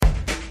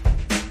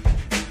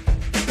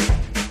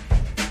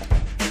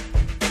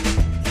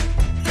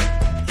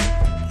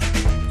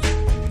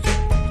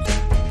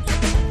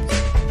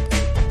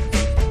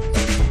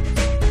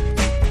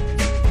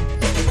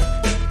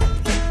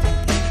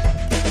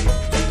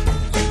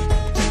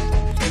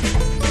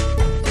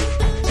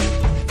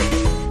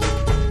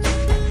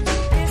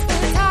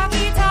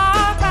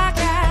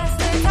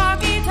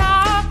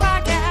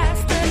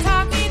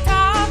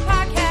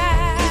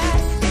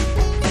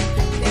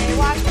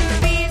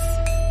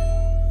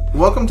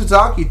Welcome to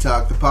Talkie,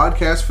 the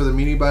podcast for the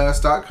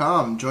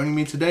MediaByUs.com. Joining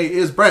me today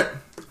is Brent.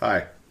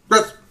 Hi.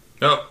 Chris.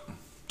 Yep.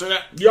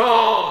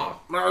 Yeah.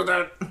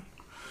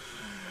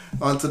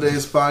 On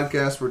today's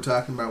podcast, we're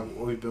talking about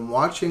what we've been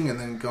watching and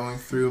then going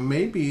through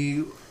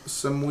maybe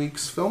some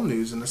week's film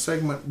news in a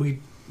segment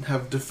we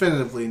have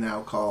definitively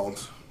now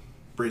called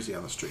Breezy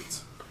on the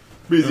Streets.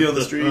 Breezy on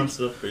the streets.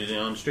 Breezy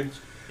on the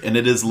streets. And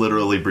it is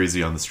literally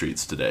breezy on the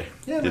streets today.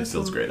 Yeah, it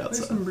feels great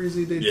outside. Nice and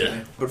breezy day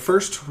today. But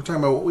first, we're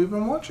talking about what we've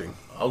been watching.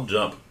 I'll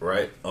jump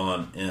right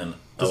on in.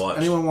 Does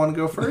anyone want to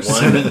go first?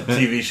 One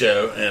TV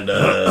show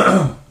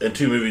and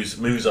two movies.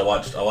 Movies I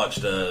watched. I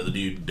watched the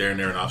dude Darren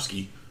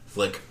Aronofsky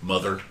flick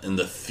Mother in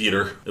the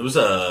theater. It was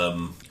a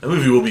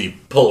movie will be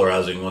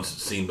polarizing once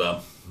it's seen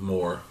by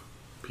more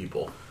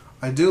people.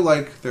 I do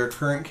like their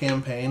current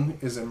campaign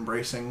is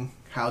embracing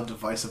how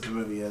divisive the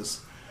movie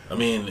is. I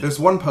mean, there's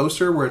one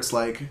poster where it's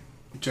like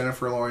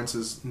Jennifer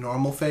Lawrence's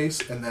normal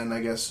face, and then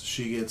I guess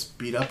she gets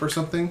beat up or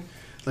something.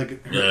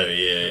 Like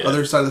her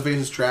other side of the face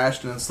is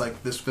trashed, and it's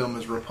like this film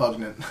is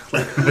repugnant,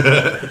 like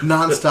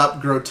nonstop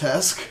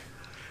grotesque.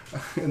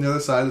 And the other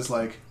side is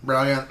like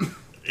brilliant.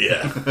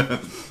 Yeah,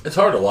 it's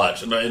hard to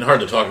watch and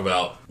hard to talk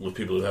about with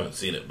people who haven't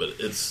seen it, but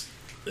it's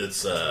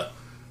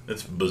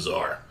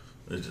bizarre.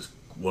 It's just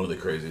one of the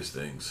craziest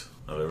things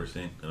I've ever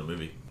seen in a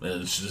movie,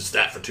 and it's just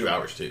that for 2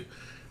 hours too.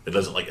 It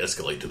doesn't like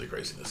escalate to the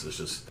craziness. It's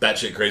just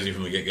batshit crazy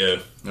from the get go.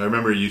 I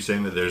remember you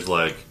saying that there's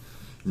like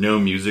no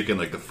music in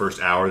like the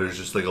first hour. There's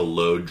just like a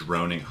low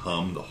droning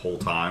hum the whole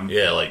time.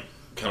 Yeah, like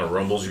kind of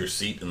rumbles your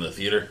seat in the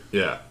theater.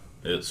 Yeah,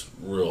 it's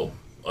real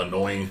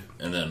annoying,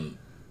 and then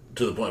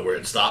to the point where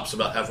it stops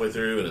about halfway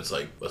through, and it's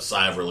like a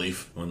sigh of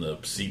relief when the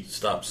seat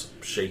stops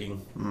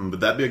shaking. Would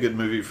that be a good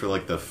movie for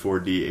like the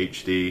 4D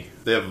HD?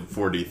 They have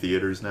 4D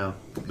theaters now.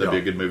 That'd be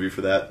a good movie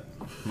for that.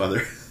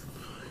 Mother.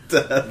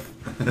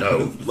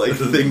 No. Like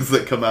things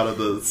that come out of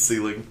the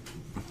ceiling.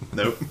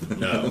 Nope.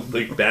 No.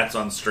 Like bats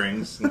on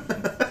strings. A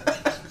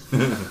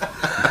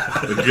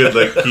good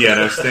like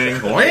piano sting.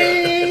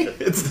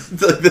 It's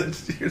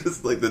like you're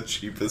just like the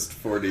cheapest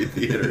 4D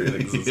theater in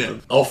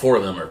existence. Yeah. All four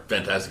of them are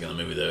fantastic in the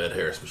movie though. Ed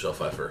Harris, Michelle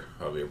Pfeiffer,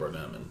 Javier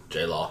Bardem, and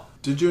J Law.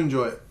 Did you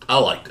enjoy it? I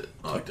liked it.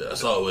 I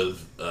saw it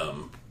with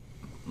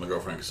my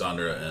girlfriend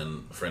Cassandra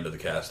and a friend of the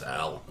cast,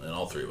 Al, and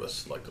all three of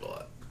us liked it a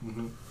lot.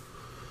 Mm-hmm.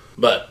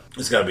 But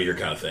it's got to be your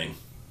kind of thing.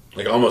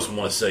 Like, I almost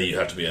want to say you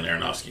have to be an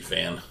Aronofsky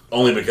fan.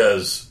 Only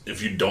because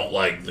if you don't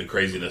like the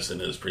craziness in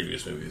his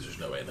previous movies, there's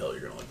no way in hell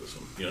you're going to like this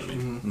one. You know what I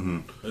mean? Mm-hmm.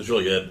 It was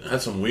really good. It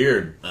had some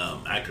weird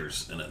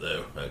actors in it,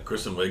 though.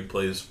 Kristen Wiig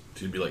plays,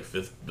 she'd be like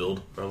fifth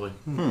build, probably.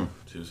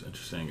 She was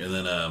interesting. And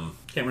then,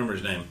 can't remember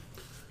his name.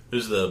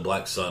 Who's the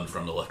black son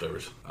from The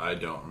Leftovers? I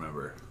don't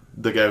remember.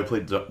 The guy who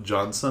played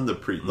Johnson, the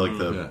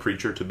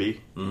preacher to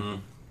be? Mm-hmm.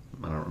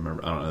 I don't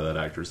remember. I don't know that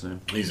actor's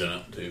name. He's in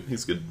it, too.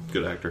 He's a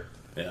good actor.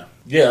 Yeah.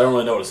 Yeah, I don't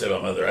really know what to say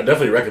about Mother. I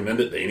definitely recommend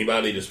it to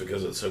anybody just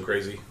because it's so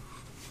crazy.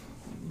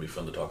 It'd be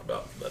fun to talk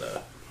about,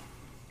 but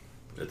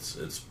it's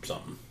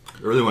something. I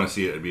really want to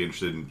see it. I'd be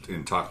interested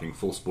in talking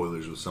full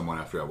spoilers with someone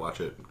after I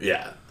watch it.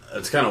 Yeah,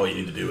 that's kind of what you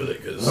need to do with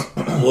it, because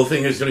well, the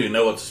thing is, you don't even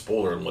know what's a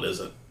spoiler and what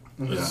isn't.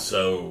 Yeah. It's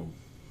so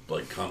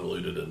like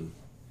convoluted and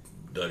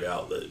dug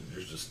out that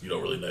you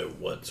don't really know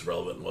what's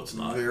relevant and what's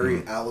not.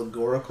 Very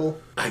allegorical,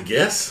 I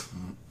guess.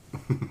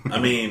 I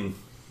mean,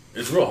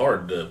 it's real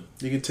hard to...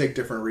 You can take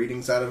different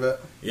readings out of it.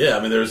 Yeah, I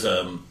mean, there's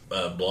a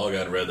blog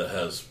I'd read that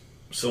has,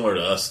 similar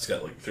to us, it's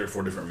got like 3 or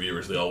 4 different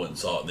viewers. They all went and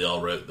saw it, and they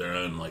all wrote their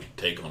own like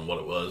take on what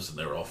it was, and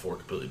they were all 4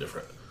 completely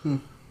different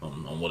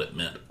on what it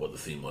meant, what the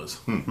theme was.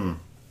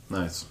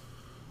 Nice.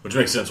 Which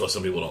makes sense why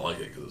some people don't like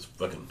it, because it's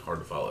fucking hard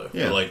to follow.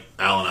 Yeah. But like,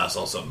 Al and I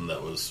saw something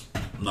that was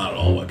not at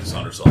all what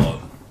Cassandra saw,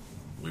 and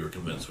we were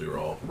convinced we were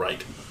all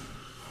right.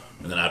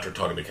 And then after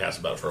talking to Cass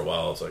about it for a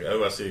while, it's like,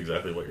 oh, I see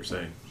exactly what you're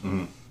saying.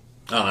 Mm-hmm.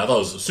 I don't know, I thought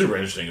it was super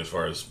interesting as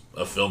far as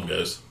a film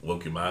goes.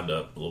 Woke your mind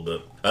up a little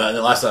bit. And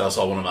then last night I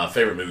saw one of my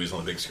favorite movies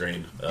on the big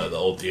screen. The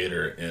old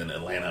theater in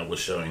Atlanta was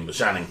showing The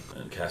Shining,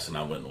 and Cass and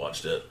I went and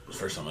watched it. It was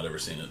the first time I'd ever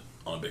seen it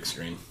on a big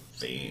screen.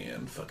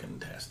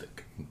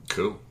 Fan-fucking-tastic.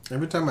 Cool.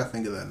 Every time I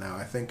think of that now,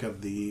 I think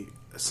of the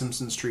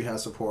Simpsons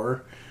Treehouse of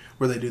Horror,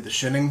 where they do the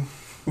shinning.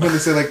 When they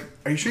say, like,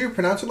 are you sure you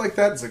pronounce it like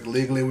that? It's like,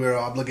 legally we're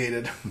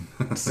obligated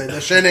to say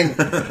the shinning.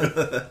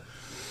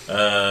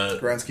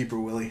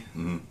 Groundskeeper Willie.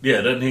 Mm-hmm.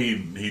 Yeah, doesn't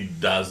he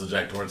dies the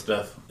Jack Torrance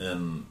death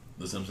in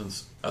The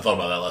Simpsons? I thought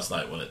about that last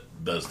night when it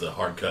does the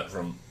hard cut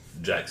from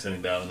Jack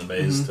sitting down in the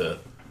maze to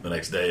the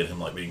next day and him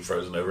like being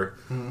frozen over.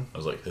 I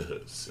was like,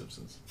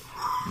 Simpsons.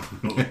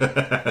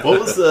 What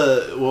was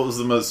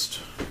the most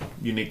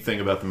unique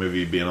thing about the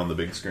movie being on the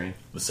big screen?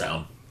 The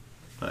sound.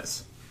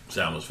 Nice.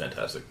 Sound was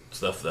fantastic.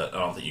 Stuff that I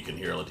don't think you can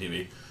hear on the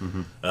TV.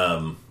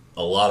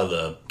 A lot of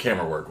the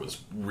camera work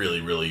was really,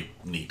 really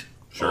neat.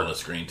 On the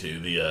screen too.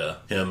 The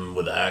him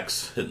with the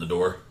axe hitting the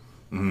door.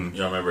 You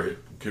know, remember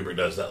Kubrick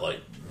does that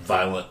like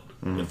violent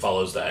and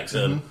follows the axe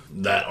in.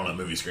 That on a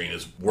movie screen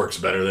works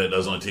better than it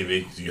does on a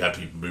TV. So you have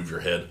to move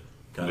your head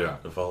kind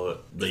of to follow it.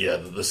 But yeah,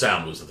 the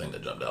sound was the thing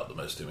that jumped out the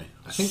most to me.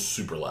 I think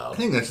super loud. I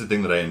think that's the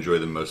thing that I enjoy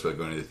the most about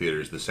going to the theater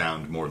is the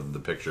sound more than the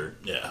picture.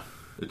 Yeah.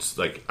 It's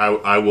like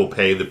I will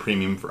pay the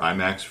premium for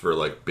IMAX for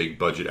like big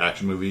budget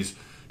action movies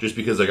just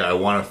because like I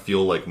want to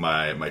feel like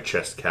my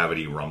chest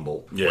cavity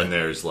rumble when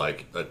there's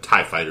like a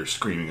TIE fighter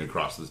screaming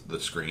across the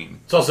screen.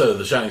 It's also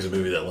The Shining's a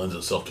movie that lends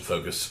itself to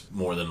focus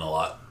more than a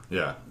lot.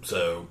 Yeah.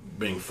 So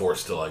being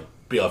forced to like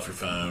be off your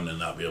phone and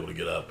not be able to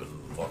get up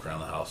and walk around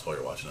the house while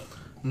you're watching it.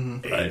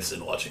 Aids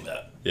in watching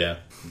that. Yeah.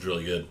 It's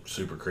really good.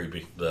 Super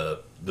creepy.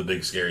 The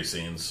big scary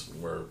scenes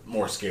were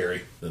more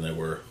scary than they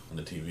were on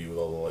the TV with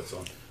all the lights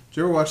on. Did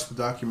you ever watch the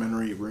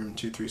documentary Room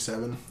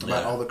 237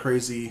 about all the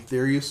crazy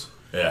theories?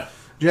 Yeah.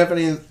 Do you have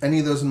any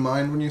of those in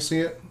mind when you see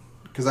it?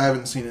 Because I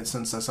haven't seen it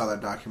since I saw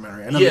that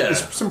documentary. And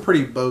there's some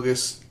pretty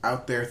bogus,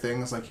 out there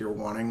things, like you're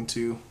wanting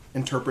to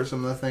interpret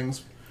some of the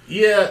things.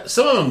 Yeah,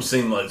 some of them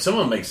seem like, some of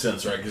them make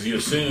sense, right? Because you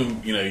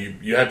assume,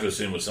 you have to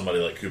assume with somebody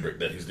like Kubrick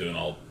that he's doing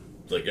all,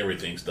 like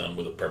everything's done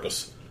with a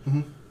purpose.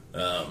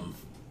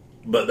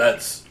 But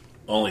that's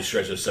only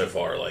stretches so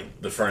far, like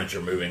the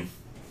furniture moving,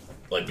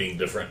 like being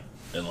different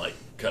and like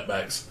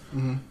cutbacks.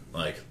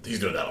 Like he's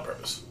doing that on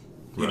purpose.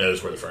 He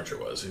knows where the furniture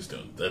was. He's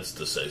doing that's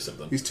to say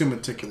something. He's too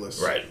meticulous,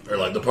 right? Or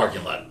like the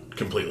parking lot,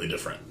 completely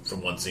different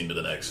from one scene to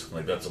the next.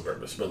 Like that's on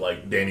purpose. But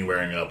like Danny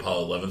wearing a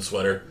Apollo 11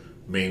 sweater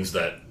means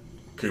that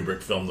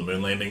Kubrick filmed the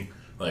moon landing.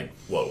 Like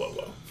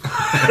whoa.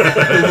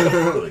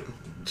 Like,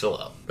 chill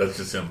out. That's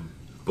just him.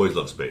 Boys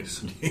love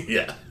space.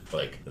 Yeah,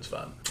 like it's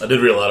fun. I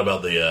did read a lot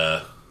about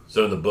the.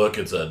 So in the book,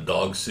 it's a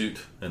dog suit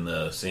in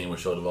the scene where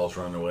Shelley Duvall's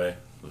running away.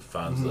 It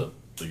finds the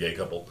gay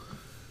couple.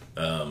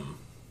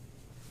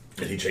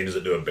 And he changes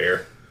it to a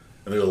bear.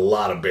 And there's a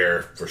lot of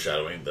bear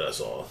foreshadowing that I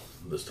saw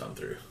this time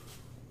through.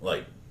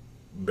 Like,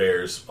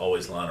 bears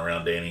always lying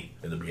around Danny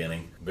in the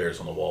beginning. Bears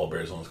on the wall,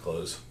 bears on his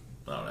clothes.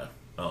 I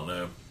don't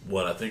know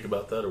what I think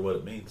about that or what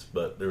it means,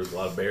 but there was a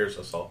lot of bears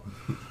I saw.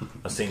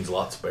 I've seen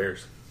lots of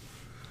bears.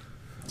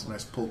 It's a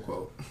nice pull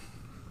quote.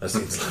 I've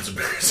seen lots of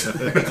bears.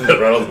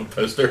 Right on the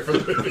poster for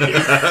the movie.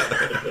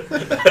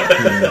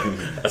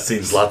 I've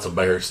seen lots of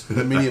bears.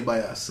 Media by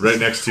us. Right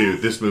next to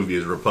this movie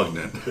is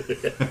repugnant.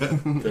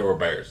 There were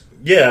bears.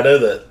 Yeah, I know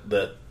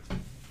that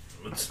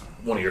it's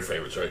one of your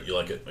favorites, right? You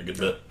like it a good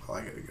bit? I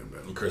like it a good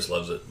bit. And Chris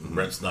loves it.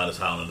 Brent's not as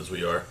high on it as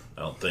we are,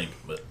 I don't think,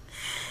 but...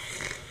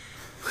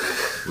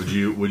 Would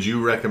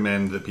you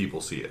recommend that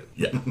people see it?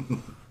 Yeah.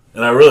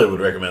 And I really would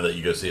recommend that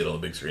you go see it on the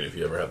big screen if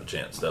you ever have the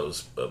chance. That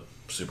was a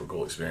super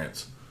cool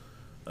experience.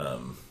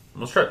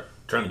 Let's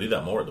trying to do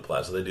that more at the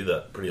Plaza. They do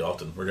that pretty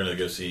often. We're going to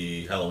go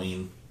see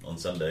Halloween on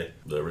Sunday,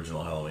 the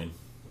original Halloween.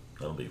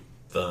 That'll be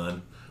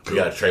fun. We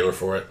got a trailer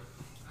for it.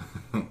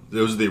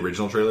 Those are the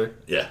original trailer?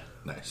 Yeah.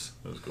 Nice.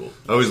 It was cool.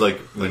 I always like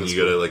when you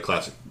go to like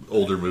classic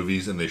older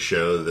movies and they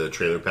show the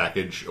trailer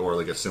package or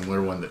like a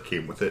similar one that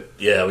came with it.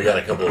 Yeah, we got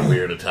a couple of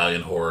weird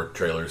Italian horror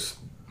trailers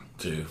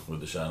too with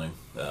The Shining.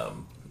 I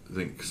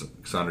think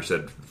Sandra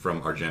said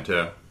from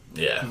Argento.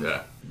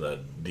 Yeah. The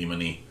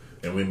Demony.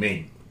 And me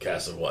and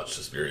Cass have watched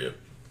Suspiria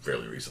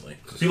fairly recently.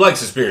 If you like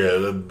Suspiria,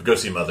 then go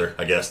see Mother,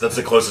 I guess. That's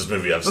the closest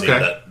movie I've seen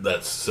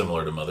that's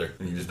similar to Mother.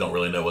 You just don't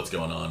really know what's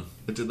going on.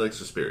 I did like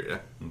Suspiria.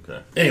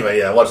 Okay. Anyway,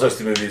 yeah, I watched those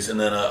two movies, and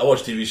then I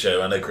watched a TV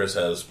show. I know Chris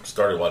has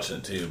started watching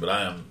it too, but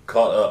I am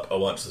caught up. I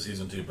watched the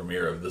season 2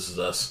 premiere of This Is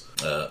Us.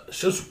 The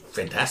show's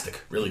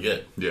fantastic. Really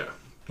good. Yeah.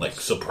 Like,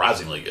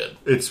 surprisingly good.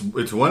 It's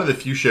one of the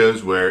few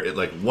shows where it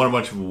like won a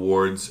bunch of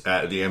awards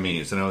at the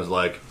Emmys, and I was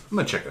like, I'm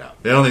gonna check it out.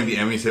 I don't think the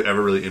Emmys have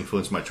ever really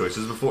influenced my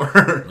choices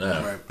before.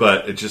 Yeah. Right.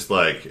 But it just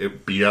like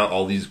it beat out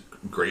all these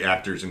great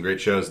actors and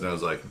great shows, and I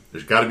was like,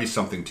 there's got to be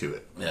something to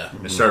it. Yeah.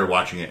 I started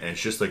watching it, and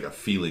it's just like a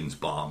feelings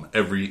bomb.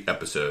 Every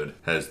episode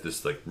has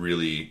this like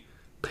really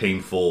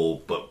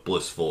painful but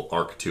blissful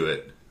arc to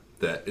it.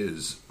 That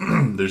is,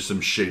 there's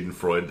some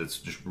Schadenfreude that's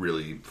just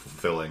really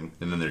fulfilling,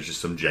 and then there's just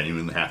some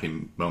genuine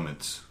happy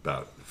moments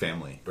about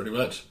family. Pretty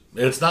much.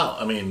 It's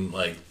not, I mean,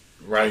 like,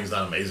 writing's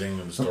not amazing,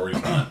 and the story's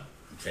not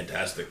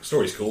fantastic. The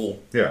story's cool.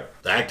 Yeah.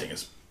 The acting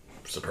is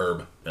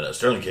superb. And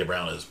Sterling K.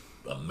 Brown is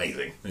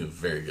amazing. He was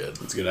very good.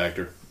 He's a good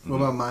actor. What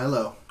about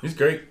Milo? He's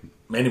great.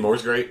 Mandy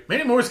Moore's great.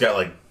 Mandy Moore's got,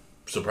 like,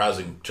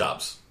 surprising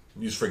chops.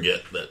 You just forget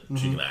that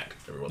she can act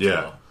every once in a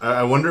while.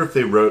 I wonder if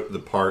they wrote the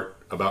part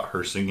about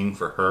her singing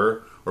for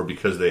her, or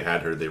because they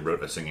had her, they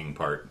wrote a singing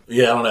part.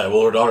 Yeah, I don't know.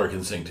 Well, her daughter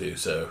can sing too,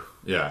 so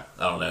Yeah.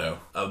 I don't know.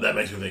 That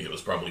makes me think it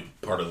was probably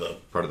part of the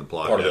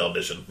plot. part of the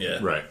audition. Yeah,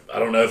 Right. I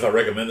don't know if I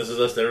recommend This Is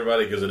Us to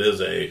everybody because it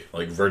is a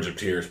like verge of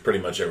tears, pretty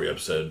much every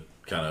episode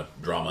kind of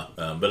drama.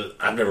 But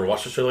I've never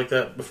watched a show like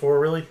that before.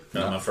 Really,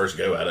 my first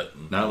go at it.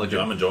 Not like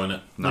I'm enjoying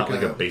it. Not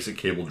like a basic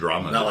cable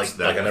drama. Not like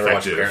I never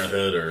watched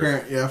Parenthood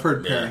or Yeah, I've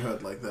heard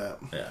Parenthood like that.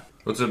 yeah.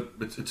 It's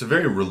a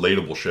very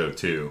relatable show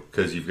too,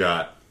 because you've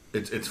got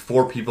it's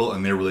 4 people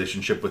and their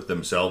relationship with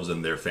themselves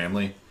and their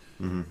family,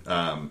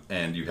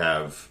 and you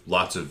have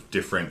lots of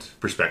different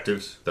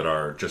perspectives that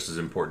are just as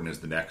important as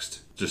the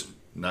next. Just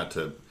not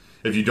to,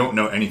 if you don't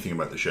know anything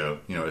about the show,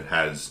 you know it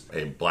has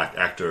a black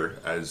actor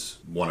as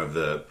one of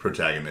the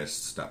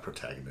protagonists. Not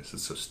protagonists.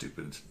 It's so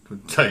stupid. We're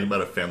talking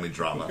about a family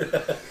drama.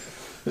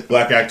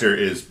 Black actor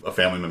is a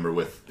family member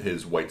with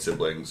his white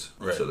siblings.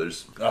 Right. So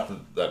there's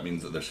not that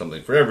means that there's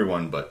something for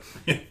everyone, but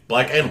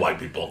black and white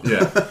people.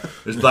 yeah,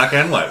 there's black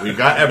and white. We've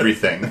got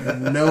everything.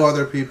 No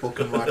other people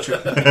can watch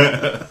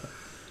it.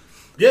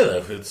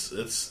 Yeah,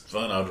 it's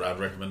fun. I'd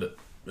recommend it.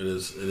 It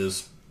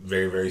is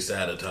very, very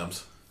sad at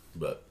times,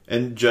 but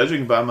And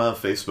judging by my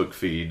Facebook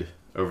feed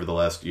over the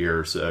last year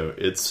or so,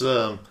 it's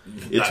not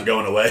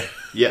going away.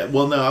 Yeah,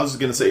 well, no, I was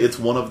going to say it's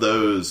one of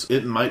those.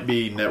 It might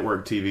be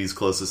network TV's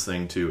closest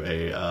thing to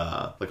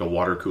a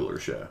water cooler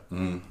show,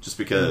 just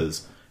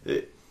because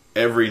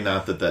every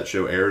night that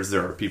show airs,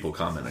 there are people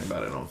commenting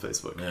about it on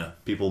Facebook. Yeah,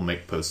 people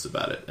make posts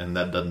about it, and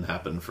that doesn't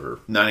happen for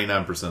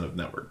 99% of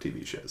network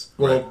TV shows.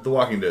 Well, The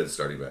Walking Dead is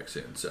starting back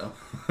soon, so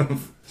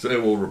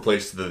it will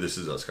replace the "This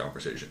Is Us"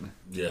 conversation.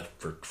 Yeah,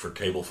 for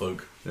cable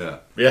folk. Yeah,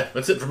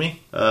 That's it for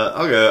me.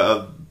 I'll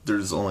go.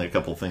 There's only a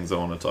couple things I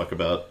want to talk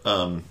about.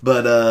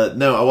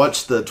 No, I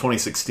watched the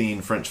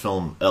 2016 French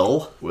film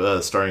Elle,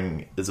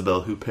 starring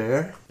Isabelle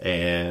Huppert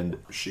and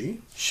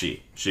She?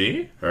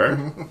 her.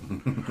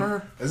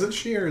 Her? Is it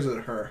she or is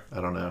it her?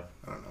 I don't know.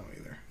 I don't know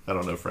either. I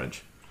don't know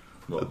French.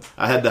 well,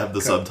 I had to have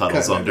the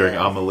subtitles cut on it during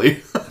down.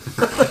 Amelie,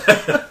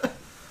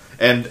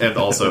 and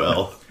also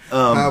Elle.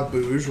 How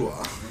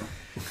bourgeois.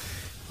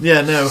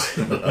 Yeah, no,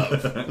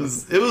 it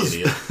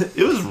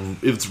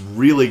was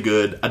really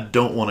good. I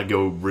don't want to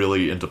go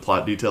really into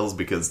plot details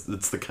because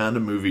it's the kind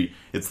of movie,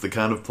 it's the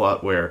kind of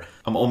plot where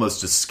I'm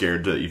almost just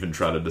scared to even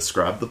try to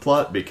describe the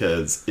plot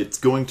because it's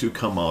going to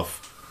come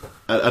off.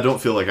 I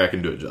don't feel like I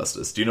can do it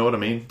justice. Do you know what I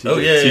mean?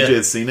 TJ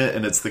has seen it,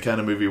 and it's the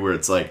kind of movie where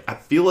it's like I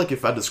feel like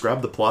if I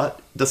describe the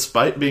plot,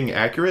 despite being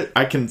accurate,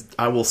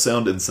 I will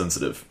sound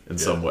insensitive in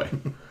some way.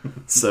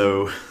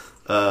 So,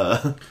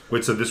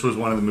 wait. So this was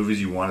one of the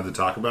movies you wanted to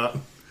talk about?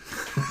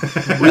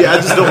 well, yeah,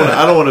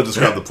 I don't want to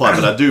describe the plot,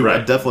 but I do.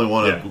 Right. I definitely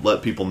want to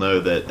let people know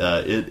that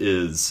it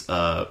is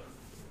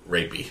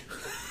Rapey.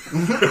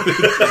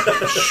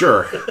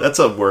 sure, that's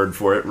a word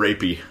for it,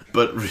 rapey.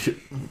 But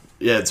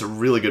yeah, it's a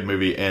really good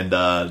movie. And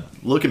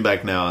looking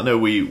back now, I know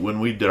when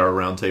we did our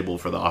roundtable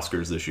for the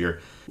Oscars this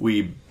year,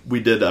 we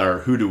did our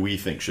 "Who do we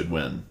think should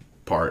win"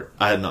 part.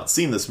 I had not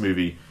seen this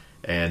movie,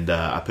 and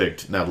I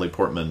picked Natalie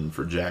Portman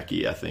for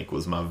Jackie. I think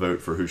was my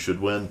vote for who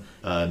should win.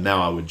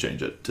 Now I would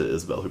change it to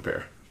Isabelle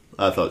Huppert.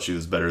 I thought she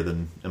was better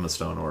than Emma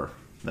Stone or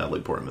Natalie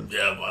Portman.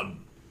 Yeah, well,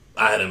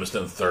 I had Emma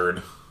Stone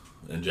third,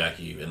 and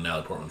Jackie and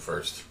Natalie Portman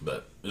first,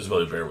 but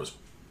Isabelle Huppert was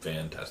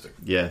fantastic.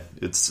 Yeah,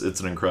 it's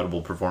an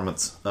incredible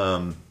performance,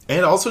 and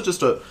also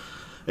just a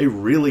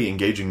really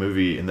engaging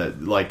movie in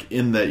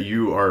that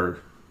you are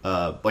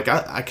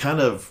I kind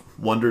of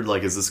wondered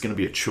is this going to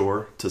be a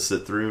chore to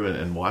sit through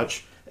and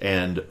watch,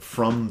 and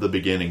from the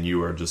beginning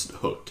you are just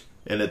hooked.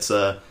 And it's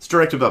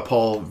directed by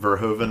Paul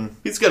Verhoeven.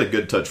 He's got a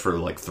good touch for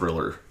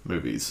thriller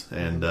movies,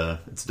 and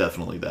it's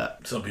definitely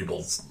that. Some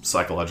people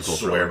Psychological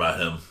swear thriller. by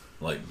him,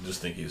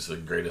 just think he's the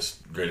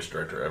greatest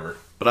director ever.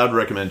 But I'd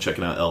recommend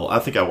checking out Elle. I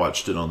think I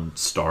watched it on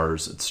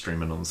Stars. It's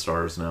streaming on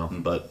Stars now,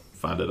 but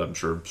find it, I'm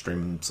sure,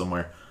 streaming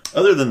somewhere.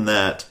 Other than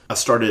that, I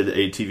started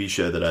a TV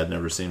show that I'd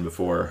never seen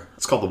before.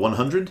 It's called The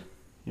 100.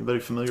 Anybody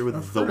familiar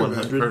with The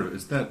 100?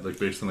 Is that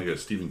based on a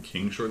Stephen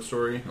King short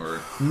story?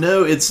 Or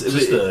No, it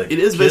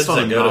is based on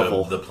a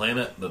novel. The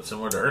planet that's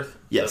similar to Earth?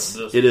 Yes,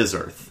 it is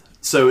Earth.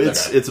 So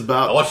it's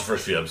about... I watched the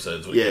first few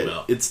episodes when it came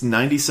out. It's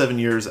 97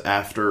 years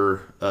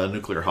after a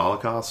nuclear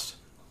holocaust.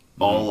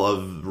 All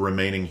of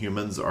remaining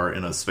humans are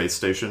in a space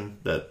station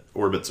that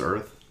orbits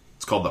Earth.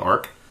 It's called the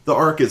Ark. The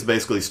Ark is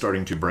basically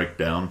starting to break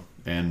down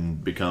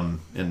and become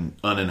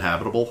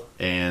uninhabitable,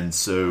 and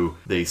so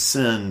they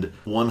send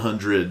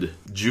 100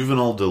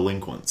 juvenile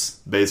delinquents,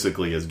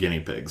 basically as guinea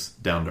pigs,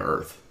 down to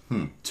Earth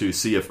to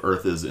see if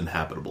Earth is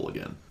inhabitable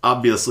again.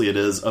 Obviously it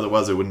is,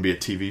 otherwise it wouldn't be a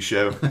TV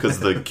show, because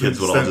the kids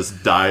would all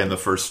just die in the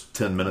first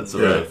 10 minutes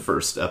of the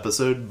first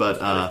episode. But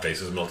their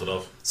faces melted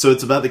off. So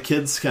it's about the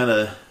kids kind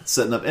of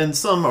setting up, and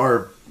some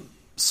are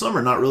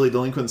not really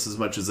delinquents as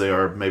much as they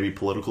are maybe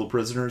political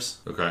prisoners.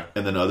 Okay.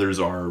 And then others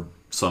are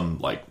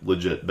some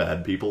legit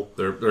bad people.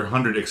 They're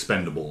 100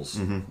 expendables.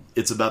 Mm-hmm.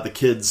 It's about the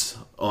kids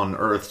on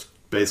Earth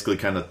basically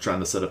kind of trying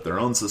to set up their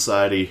own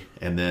society,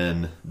 and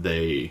then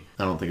I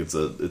don't think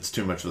it's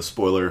too much of a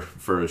spoiler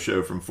for a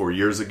show from 4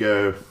 years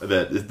ago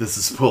that this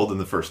is spoiled in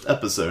the first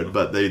episode,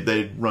 but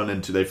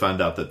they find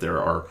out that there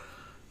are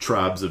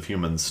tribes of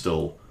humans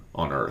still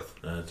on Earth.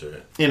 That's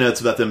right.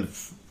 It's about them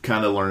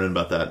kind of learning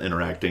about that,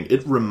 interacting.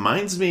 It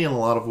reminds me in a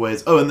lot of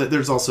ways. Oh, and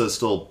there's also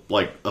still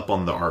up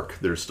on the Ark,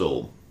 there's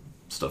still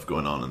stuff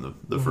going on in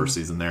the first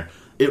season there.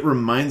 It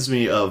reminds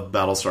me of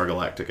Battlestar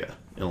Galactica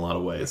in a lot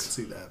of ways. I can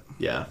see that.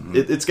 Yeah,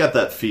 it's got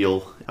that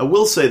feel. I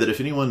will say that if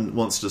anyone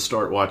wants to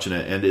start watching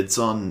it, and it's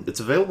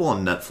available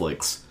on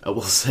Netflix, I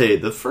will say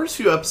the first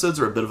few episodes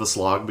are a bit of a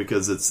slog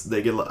because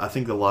they get, I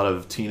think, a lot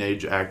of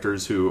teenage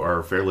actors who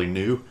are fairly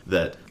new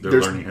that they're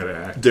learning how to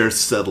act. They're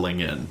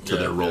settling in to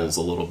their roles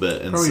a little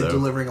bit, and Probably so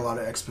delivering a lot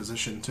of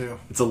exposition too.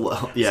 it's a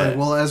lot. It's Yeah,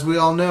 well, as we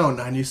all know,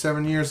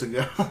 97 years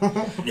ago.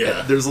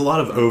 Yeah. there's a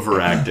lot of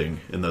overacting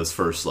in those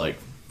first 4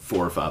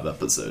 or 5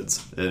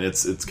 episodes, and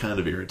it's kind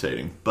of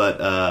irritating.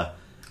 But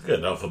Good.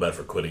 I don't feel bad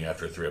for quitting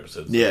after 3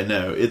 episodes. Yeah,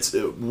 no.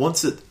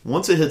 Once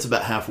it hits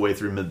about halfway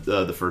through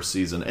the first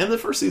season, and the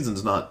first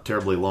season's not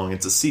terribly long.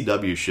 It's a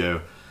CW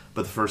show,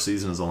 but the first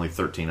season is only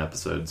 13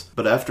 episodes.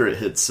 But after it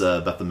hits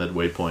about the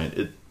midway point,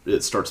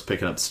 it starts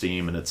picking up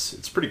steam, and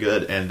it's pretty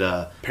good. And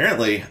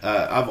apparently,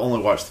 I've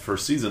only watched the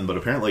first season, but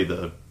apparently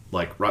the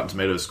Rotten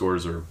Tomatoes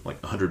scores are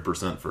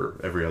 100% for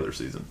every other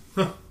season.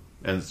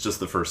 And it's just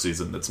the first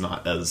season that's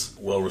not as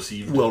well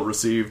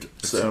received.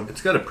 So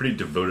it's got a pretty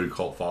devoted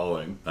cult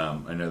following.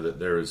 I know that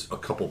there was a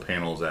couple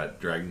panels at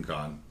Dragon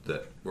Con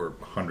that were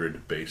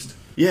 100 based.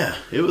 Yeah,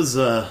 it was.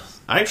 I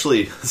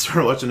actually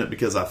started watching it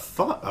because I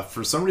thought,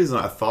 for some reason,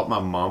 I thought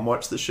my mom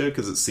watched the show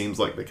because it seems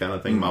like the kind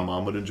of thing my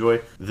mom would enjoy.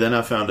 Then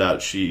I found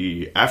out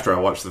after I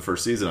watched the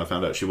first season, I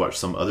found out she watched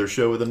some other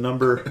show with a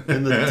number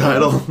in the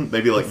title,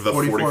 maybe like the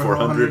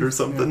 4400 or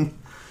something.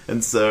 Yeah.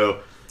 And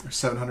so.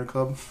 700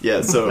 Club.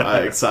 Yeah, so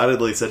I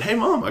excitedly said, "Hey,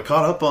 Mom, I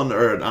caught up on,"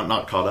 or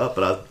not caught up,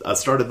 but I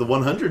started the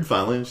 100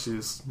 finally, and she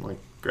was like,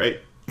 "Great,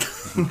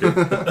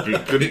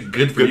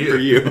 good for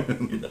you."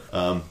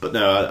 But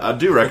no, I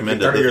do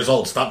recommend it. 30 years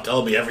old. Stop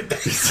telling me everything.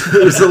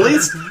 there's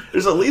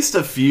at least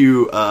a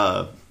few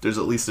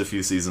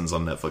seasons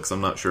on Netflix.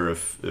 I'm not sure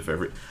if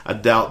every. I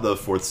doubt the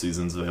 4th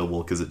season's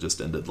available because it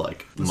just ended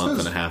like a month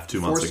and a half, 2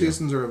 months ago. 4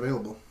 seasons are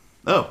available.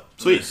 Oh,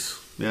 sweet. Nice.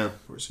 Yeah.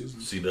 4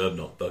 seasons. C-Dub,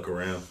 don't fuck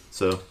around.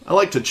 So I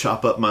like to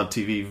chop up my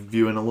TV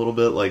viewing a little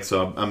bit,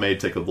 so I may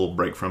take a little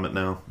break from it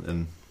now,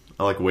 and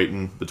I like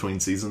waiting between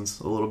seasons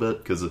a little bit,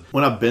 because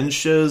when I binge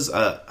shows,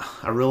 I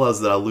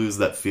realize that I lose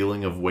that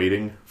feeling of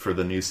waiting for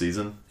the new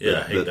season. Yeah,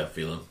 I hate that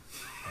feeling.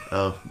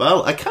 But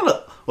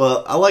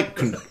I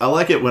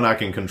like it when I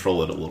can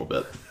control it a little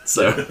bit.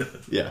 So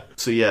yeah.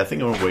 So yeah, I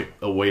think I'm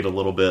gonna wait a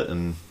little bit,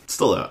 and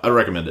still I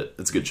recommend it.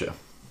 It's a good show.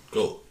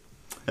 Cool.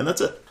 And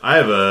that's it. I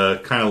have a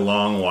kind of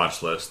long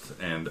watch list,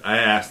 and I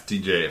asked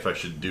DJ if I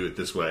should do it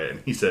this way, and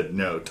he said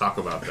no, talk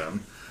about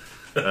them.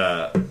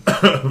 But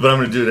I'm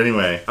going to do it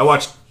anyway. I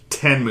watched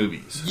 10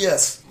 movies.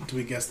 Yes. Do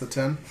we guess the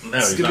 10? No,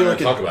 he's not going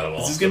to talk about it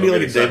all. Is this going to be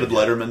like a David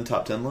Letterman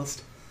top 10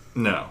 list?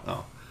 No.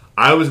 Oh.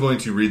 I was going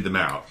to read them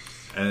out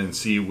and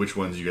see which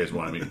ones you guys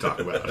wanted me to talk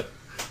about.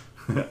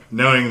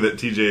 Knowing that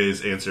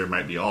TJ's answer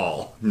might be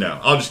all. No,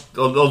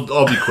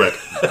 I'll be quick.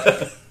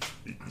 You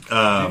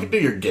can do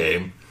your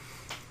game.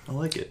 I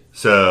like it.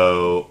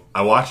 So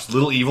I watched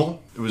Little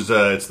Evil. It was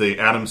it's the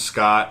Adam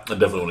Scott. I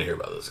definitely want to hear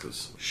about this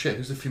because shit,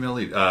 who's the female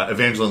lead?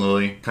 Evangeline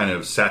Lilly, kind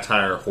of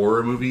satire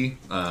horror movie.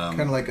 Kind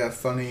of like a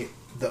funny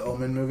The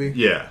Omen movie.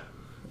 Yeah.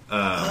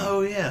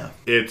 Oh yeah.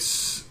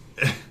 It's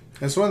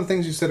one of the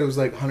things you said. It was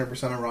like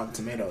 100% on Rotten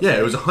Tomatoes. Yeah,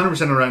 it was 100%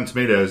 on Rotten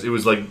Tomatoes. It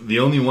was like the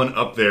only one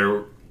up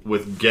there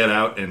with Get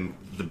Out and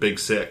The Big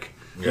Sick.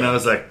 Yeah. And I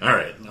was like, all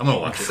right, I'm going to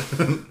watch it.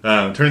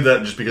 Turns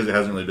out just because it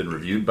hasn't really been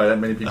reviewed by that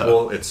many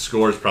people, its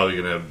score is probably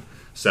going to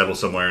settle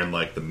somewhere in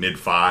like the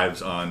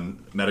mid-5s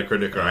on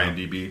Metacritic or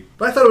IMDb.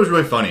 But I thought it was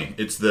really funny.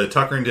 It's the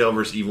Tucker and Dale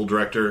vs. Evil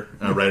writer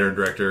and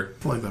director.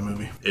 I like that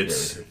movie.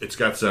 It's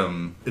got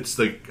some... It's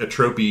like a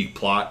tropey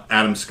plot.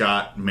 Adam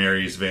Scott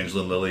marries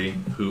Evangeline Lilly,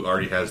 who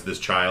already has this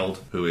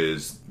child, who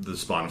is the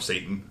spawn of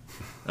Satan.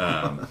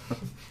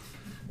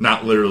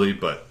 Not literally,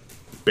 but...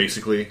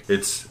 Basically,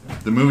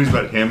 the movie's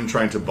about him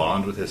trying to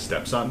bond with his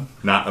stepson,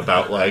 not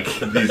about like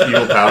these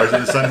evil powers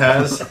that his son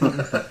has.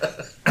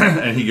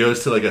 And he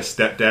goes to like a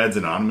Stepdads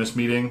Anonymous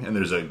meeting, and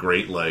there's a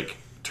great like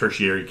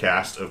tertiary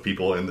cast of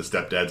people in the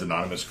Stepdads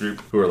Anonymous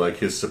group who are like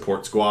his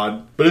support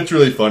squad. But it's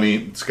really funny.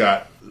 It's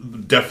got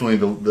definitely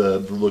the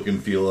look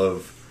and feel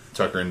of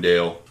Tucker and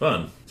Dale.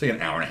 Fun. It's like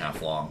an hour and a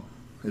half long.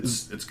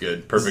 It's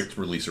good. Perfect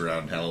release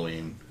around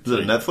Halloween. Is it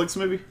a Netflix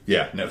movie?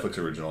 Yeah, Netflix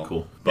original.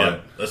 Cool.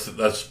 But yeah,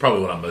 that's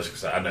probably what I'm most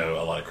excited. I know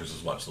a lot of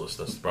Chris's watch list.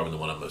 That's probably the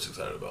one I'm most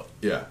excited about.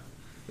 Yeah,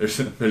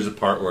 there's a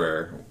part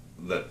where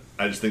that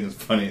I just think it's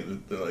funny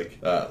that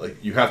they're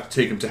like you have to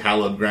take him to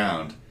hallowed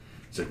ground.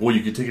 It's like, well,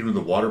 you could take him to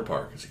the water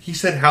park. It's like, he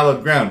said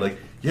hallowed ground. Like,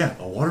 yeah,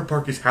 a water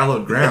park is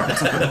hallowed ground.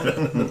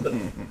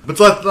 But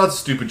lots of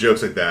stupid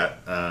jokes like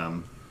that.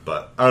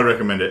 But I would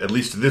recommend it at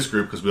least to this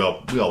group because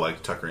we all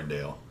like Tucker and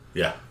Dale.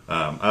 Yeah.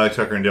 I like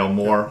Tucker and Dale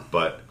more,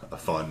 but a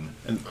fun.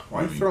 And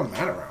why are you throwing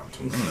that around?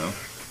 I don't know.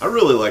 I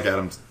really like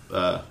Adam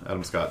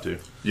Scott too.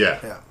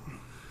 Yeah.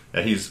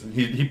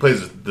 He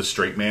plays the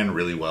straight man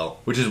really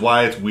well, which is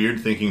why it's weird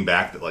thinking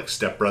back that like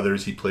Step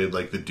Brothers, he played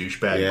like the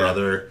douchebag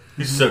brother.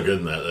 He's so good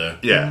in that though.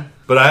 Yeah,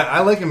 but I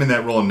like him in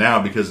that role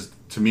now because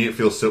to me it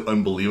feels so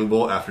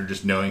unbelievable after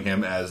just knowing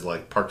him as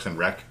like Parks and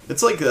Rec.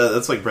 It's like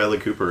that's like Bradley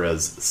Cooper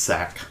as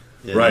Sack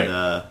in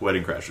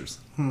Wedding Crashers.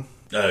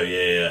 Oh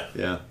yeah.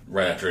 Yeah.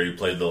 Right after he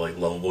played the like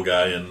lovable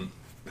guy in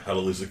How to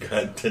Lose a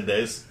Guy in 10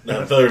 Days.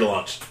 No, Failure to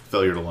Launch.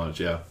 Failure to Launch.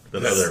 Yeah.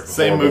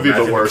 Same movie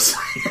but worse.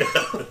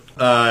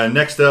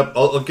 Next up,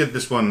 I'll get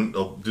this one.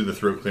 I'll do the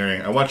throat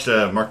clearing. I watched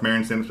Mark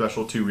Maron stand-up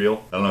special, Too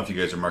Real. I don't know if you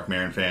guys are Mark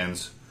Maron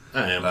fans.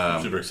 I am.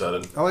 I'm super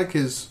excited. I like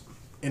his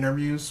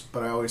interviews,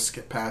 but I always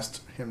skip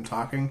past him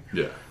talking.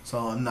 Yeah. So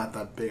I'm not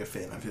that big a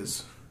fan of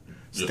his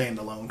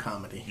standalone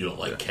comedy. You don't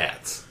like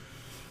cats.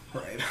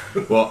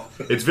 Right. Well,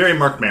 it's very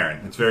Mark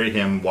Maron. It's very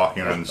him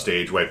walking around the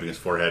stage, wiping his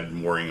forehead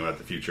and worrying about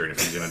the future and if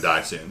he's going to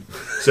die soon.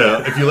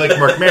 So if you like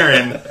Mark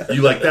Maron,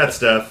 you like that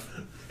stuff,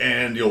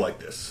 and you'll like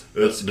this.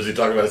 Does he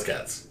talk about his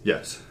cats?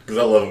 Yes. Because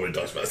I love it when he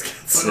talks about his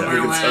cats.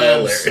 Yeah. It's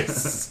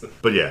hilarious.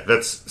 But yeah,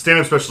 that's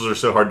stand-up specials are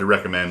so hard to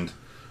recommend.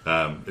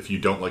 If you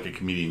don't like a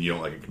comedian, you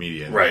don't like a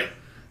comedian. Right.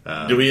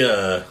 Do we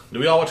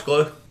all watch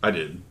Glow? I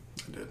did.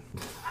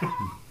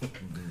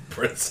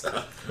 Prince,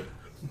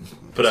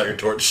 put out your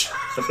torch.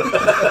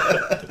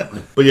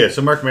 But yeah,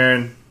 so Mark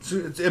Maron.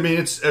 I mean,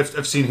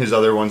 I've seen his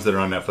other ones that are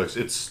on Netflix.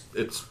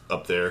 It's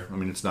up there. I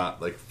mean, it's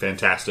not like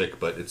fantastic,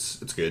 but it's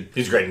good.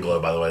 He's great in Glow,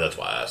 by the way. That's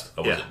why I asked.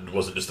 It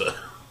wasn't just a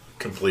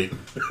complete.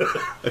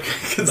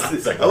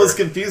 I was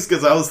confused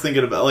because I was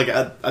thinking about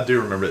I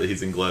do remember that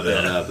he's in Glow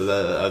now.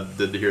 I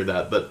did hear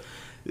that, but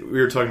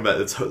we were talking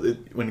about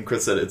when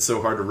Chris said it's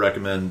so hard to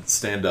recommend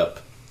stand-up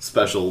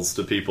specials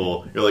to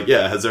people. You're like,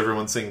 yeah, has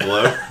everyone seen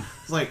Glow?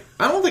 It's like,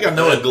 I don't think I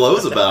know what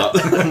Glow's about.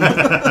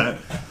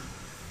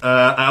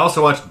 I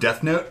also watched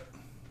Death Note,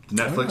 the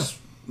Netflix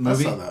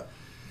movie. I saw that.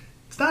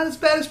 It's not as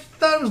bad as I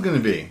thought it was going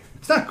to be.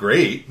 It's not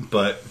great,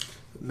 but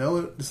No,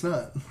 it's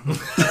not.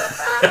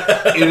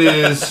 it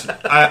is.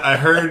 I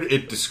heard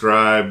it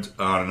described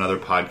on another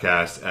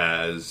podcast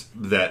as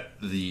that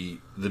the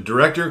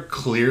director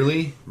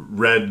clearly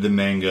read the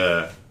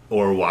manga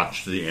or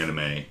watched the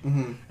anime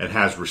and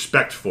has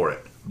respect for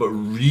it, but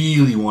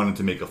really wanted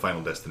to make a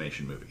Final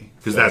Destination movie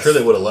because I'm sure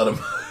they would have let him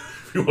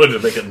if he wanted to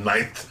make a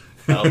ninth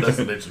Final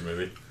Destination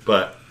movie.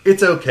 But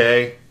it's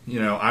okay.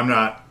 You know, I'm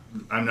not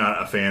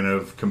a fan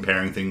of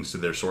comparing things to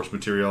their source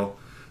material.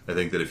 I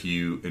think that if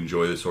you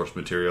enjoy the source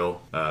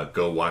material,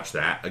 go watch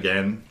that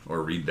again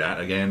or read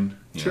that again.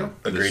 Sure.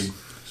 Agreed.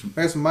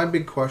 I guess my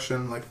big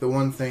question, like the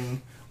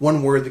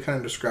one word that kind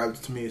of describes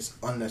it to me is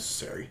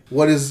unnecessary.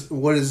 What is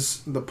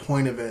the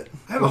point of it?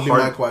 I have would a be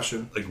hard, my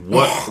question. Like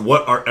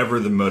what are ever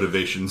the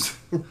motivations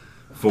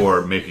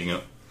for making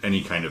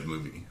any kind of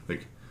movie?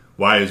 Like,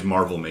 why is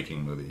Marvel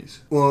making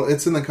movies? Well,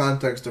 it's in the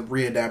context of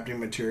readapting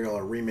material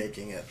or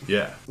remaking it.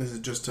 Yeah. Is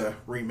it just to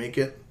remake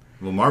it?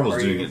 Well,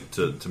 Marvel's doing it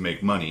to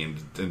make money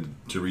and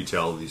to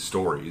retell these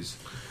stories.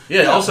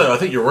 Yeah, also, I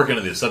think you're working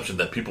on the assumption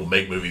that people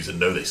make movies and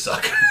know they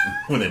suck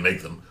when they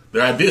make them.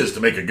 Their idea is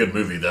to make a good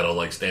movie that'll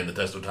like stand the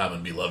test of time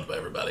and be loved by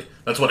everybody.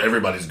 That's what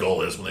everybody's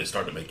goal is when they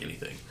start to make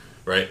anything,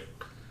 right?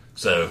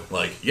 So,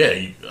 like, yeah,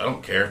 I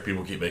don't care if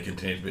people keep making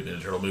Teenage Mutant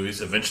Ninja Turtle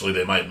movies. Eventually,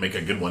 they might make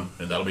a good one,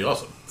 and that'll be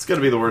awesome. It's got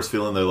to be the worst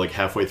feeling though, like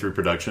halfway through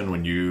production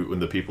when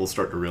the people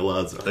start to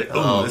realize,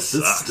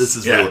 this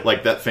is really,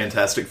 like that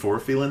Fantastic Four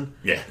feeling,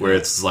 where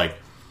it's like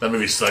that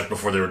movie sucked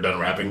before they were done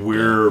rapping.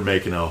 We're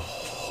making a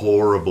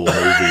horrible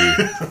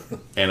movie,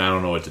 and I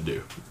don't know what to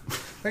do.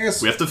 I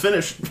guess we have to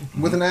finish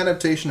with an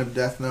adaptation of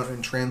Death Note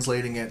and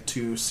translating it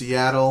to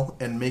Seattle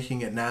and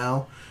making it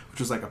now,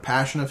 which was like a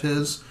passion of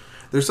his.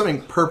 There's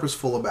something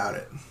purposeful about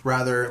it.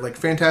 Rather, like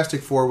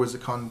Fantastic Four was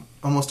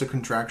almost a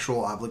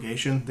contractual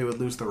obligation. They would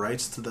lose the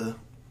rights to the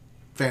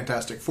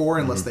Fantastic Four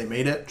unless they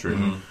made it. True.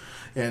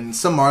 Mm-hmm. And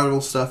some Marvel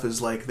stuff is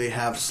like they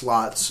have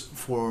slots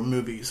for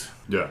movies.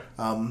 Yeah.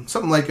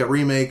 Something like a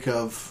remake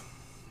of,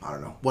 I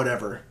don't know,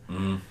 whatever.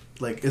 Mm-hmm.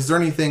 Like, is there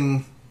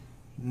anything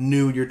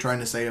new you're trying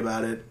to say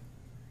about it?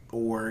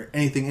 Or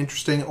anything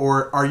interesting?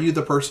 Or are you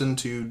the person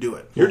to do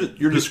it?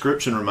 Your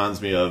description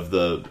reminds me of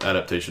the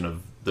adaptation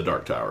of The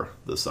Dark Tower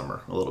this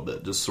summer a little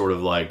bit. Just sort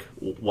of like,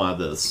 why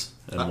this?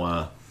 And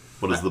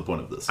what is the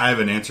point of this? I have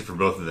an answer for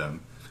both of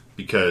them.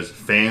 Because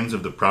fans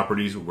of the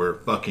properties were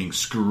fucking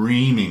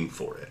screaming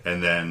for it.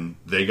 And then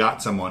they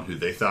got someone who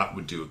they thought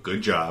would do a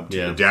good job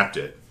to adapt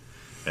it.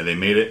 And they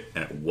made it,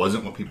 and it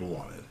wasn't what people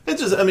wanted.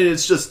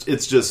 It's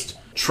just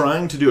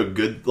trying to do a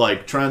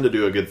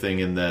good thing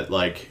in that,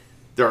 like,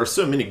 there are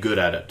so many good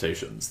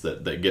adaptations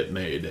that get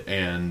made,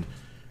 and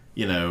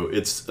you know,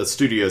 it's a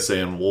studio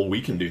saying, well,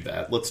 we can do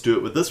that, let's do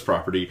it with this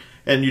property,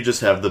 and you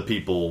just have the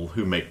people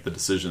who make the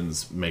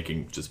decisions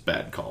making just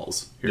bad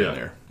calls here and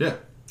there. Yeah.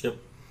 Yep.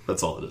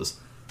 That's all it is.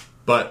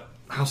 But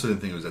I also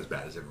didn't think it was as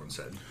bad as everyone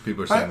said.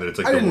 People are saying that it's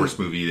like the worst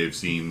movie they've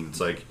seen. It's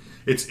like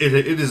it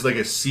is like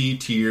a C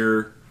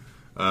tier,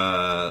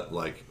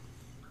 like,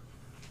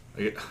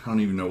 I don't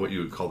even know what you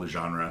would call the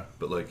genre,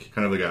 but like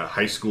kind of like a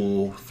high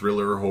school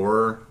thriller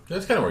horror.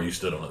 That's kind of where you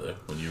stood on it, though,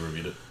 when you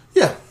reviewed it.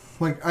 Yeah,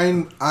 like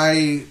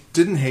I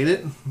didn't hate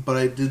it, but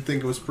I did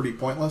think it was pretty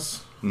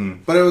pointless.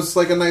 Mm. But it was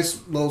like a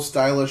nice little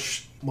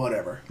stylish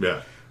whatever. Yeah,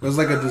 it was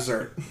like a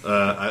dessert.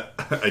 I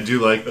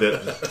do like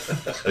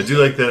that. I do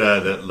like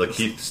that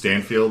Lakeith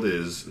Stanfield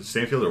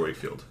or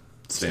Wakefield.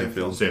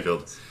 Stanfield.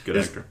 Good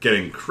actor.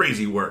 Getting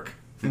crazy work.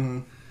 Mm-hmm.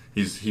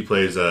 He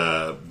plays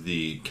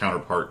the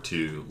counterpart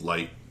to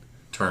Light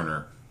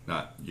Turner,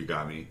 not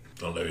Yagami.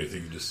 I don't know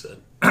anything you just said.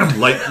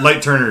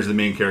 Light Turner is the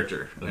main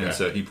character, okay. And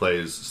so he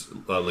plays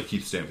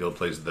Lakeith Stanfield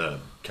plays the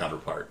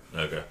counterpart.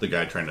 Okay, the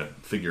guy trying to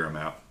figure him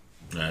out.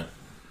 All right.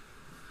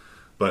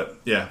 But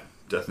yeah,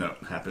 Death Note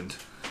happened.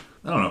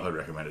 I don't know if I'd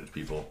recommend it to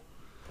people.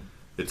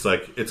 It's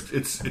like it's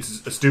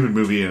a stupid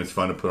movie and it's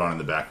fun to put on in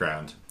the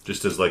background,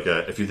 just as like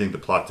if you think the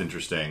plot's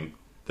interesting,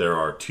 there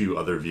are 2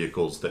 other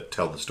vehicles that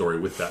tell the story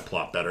with that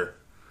plot better,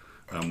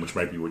 which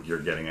might be what you're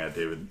getting at,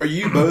 David. Are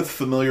you both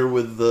familiar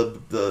with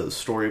the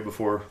story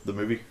before the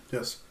movie?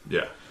 Yes.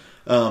 Yeah.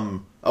 I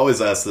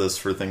always ask this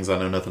for things I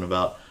know nothing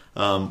about.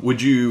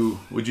 Would you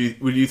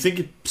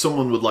think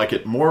someone would like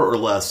it more or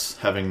less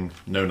having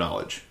no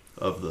knowledge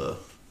of the?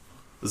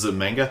 Is it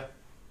manga?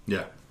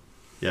 Yeah.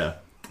 Yeah.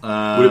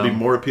 Would it be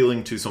more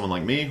appealing to someone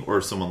like me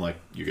or someone like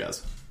you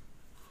guys?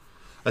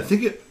 I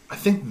think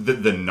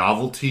that the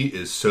novelty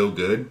is so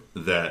good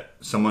that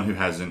someone who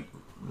hasn't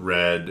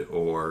read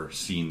or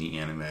seen the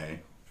anime,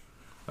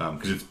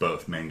 because it's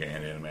both manga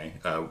and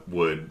anime,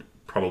 would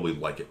probably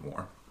like it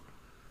more.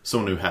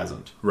 Someone who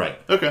hasn't. Right.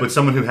 Okay. But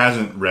someone who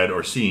hasn't read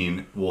or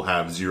seen will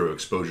have zero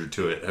exposure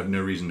to it, have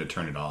no reason to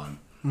turn it on.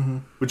 Mm-hmm.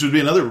 Which would be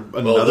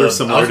another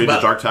similarity to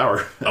Dark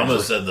Tower. I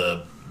almost said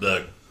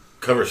the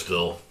cover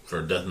still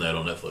for Death Note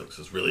on Netflix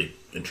is really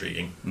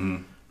intriguing.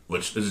 Mm.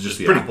 Which is just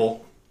the pretty,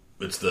 apple.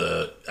 It's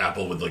the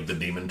apple with like the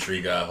demon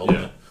tree guy holding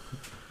it.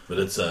 But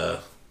it's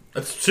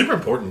super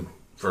important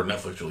for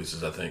Netflix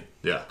releases, I think.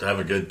 Yeah. To have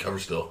a good cover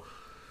still.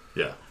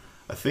 Yeah.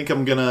 I think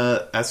I'm going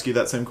to ask you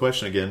that same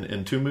question again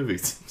in 2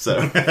 movies. So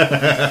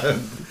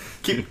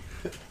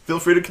feel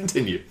free to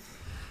continue.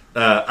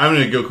 I'm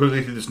going to go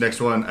quickly through this next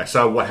one. I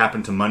saw What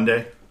Happened to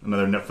Monday,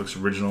 another Netflix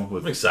original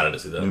with I'm excited to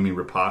see that. Numi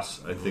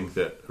Rapace. I think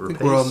that we're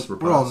all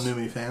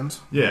Numi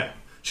fans. Yeah.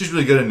 She's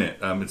really good in it.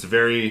 It's a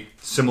very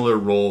similar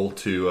role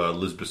to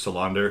Lisbeth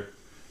Salander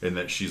in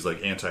that she's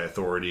like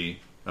anti-authority.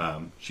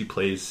 She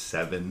plays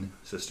 7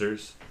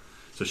 sisters.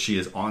 So she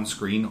is on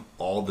screen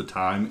all the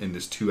time in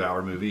this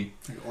 2-hour movie.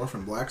 Like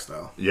Orphan Black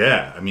style.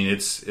 Yeah, I mean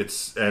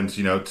it's and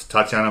you know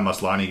Tatiana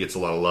Maslany gets a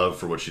lot of love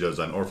for what she does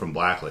on Orphan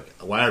Black. Like,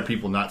 why are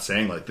people not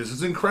saying like this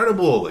is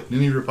incredible? Like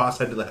Numi Rapace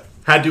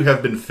had to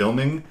have been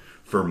filming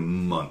for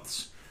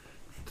months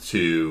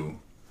to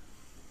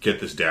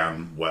get this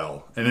down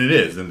well, and it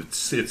is, and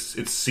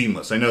it's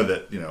seamless. I know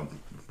that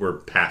we're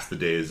past the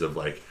days of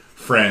like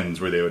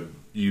Friends where they would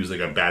use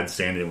like a bad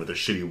stand-in with a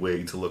shitty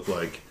wig to look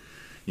like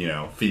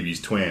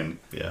Phoebe's twin.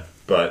 Yeah.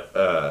 But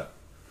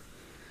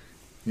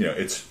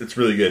it's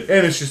really good.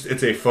 And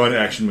it's a fun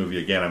action movie.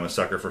 Again, I'm a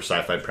sucker for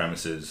sci-fi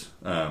premises.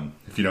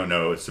 If you don't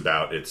know,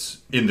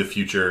 it's in the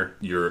future,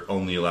 you're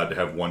only allowed to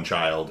have 1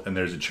 child, and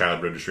there's a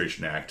Child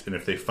Registration Act, and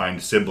if they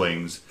find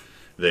siblings,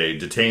 they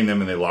detain them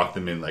and they lock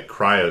them in like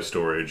cryo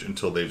storage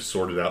until they've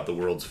sorted out the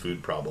world's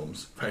food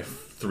problems. I have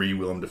 3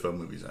 Willem Dafoe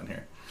movies on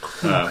here.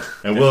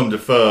 And Willem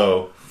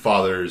Dafoe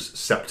fathers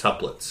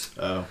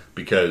septuplets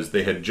because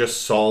they had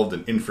just solved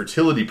an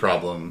infertility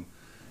problem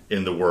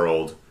in the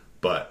world,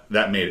 but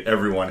that made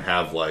everyone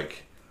have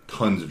like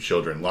tons of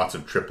children, lots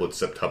of triplets,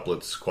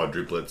 septuplets,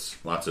 quadruplets,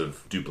 lots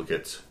of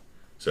duplicates.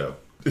 So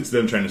it's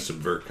them trying to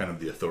subvert kind of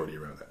the authority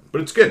around that,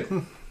 but it's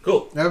good.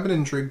 Cool. I've been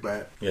intrigued by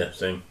it. Yeah,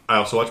 same. I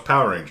also watched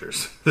Power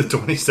Rangers, the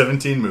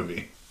 2017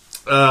 movie.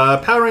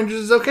 Power Rangers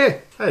is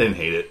okay. I didn't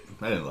hate it.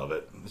 I didn't love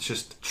it. It's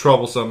just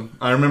troublesome.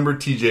 I remember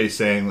TJ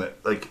saying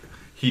that like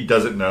he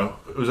doesn't know.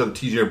 It was either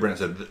TJ or Brent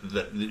said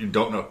that you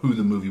don't know who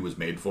the movie was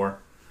made for.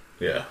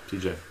 Yeah,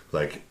 TJ.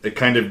 Like, it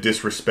kind of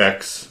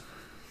disrespects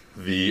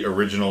the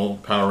original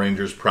Power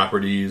Rangers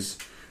properties,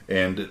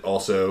 and it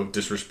also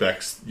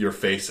disrespects your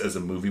face as a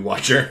movie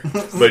watcher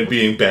by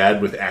being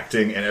bad with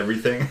acting and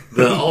everything.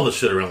 All the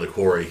shit around the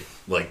quarry,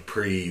 like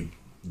pre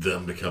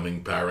them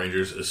becoming Power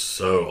Rangers, is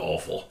so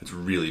awful. It's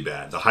really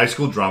bad. The high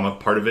school drama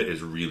part of it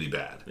is really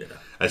bad. Yeah.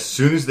 As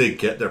soon as they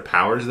get their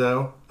powers,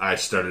 though, I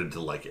started to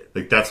like it.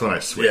 Like, that's when I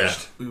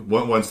switched. Yeah.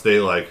 Once they,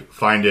 like,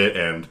 find it,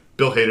 and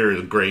Bill Hader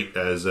is great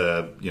as,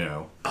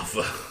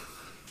 Alpha.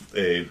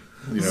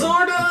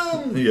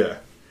 Zordon! Yeah.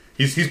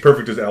 He's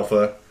perfect as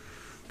Alpha.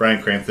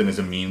 Bryan Cranston is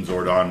a mean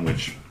Zordon,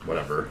 which,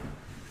 whatever.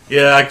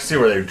 Yeah, I can see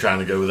where they were trying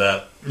to go with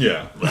that.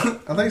 Yeah.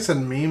 I thought you said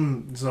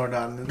meme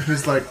Zordon.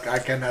 He's like, I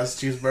can have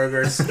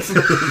cheeseburgers.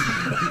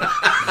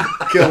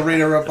 Kill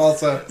Rita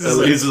Repulsa.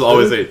 He's just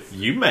always like,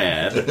 you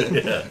mad?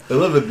 Yeah. I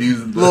love that these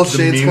little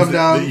shades come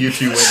down that you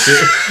two went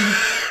to.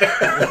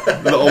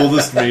 The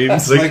oldest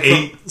memes. Like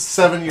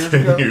 7 years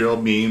ago.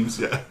 7-year-old memes,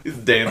 yeah. He's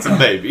dancing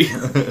baby.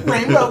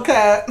 Rainbow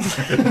cat.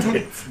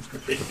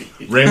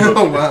 Rainbow.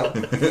 Oh, wow.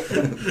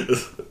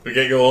 We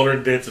can't go older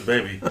and dance a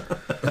baby.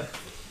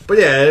 But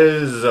yeah, it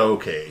is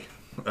okay.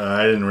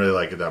 I didn't really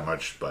like it that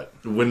much, but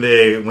when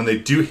they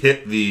do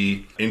hit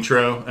the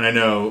intro, and I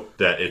know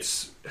that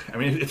it's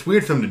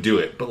weird for them to do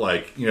it, but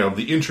like,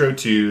 the intro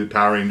to the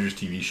Power Rangers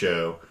TV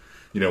show,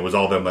 was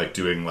all them like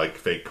doing like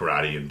fake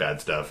karate and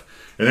bad stuff.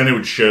 And then it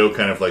would show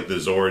kind of like the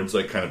Zords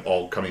like kind of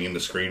all coming in the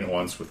screen at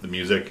once with the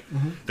music.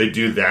 Mm-hmm. They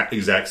do that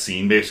exact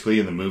scene basically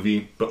in the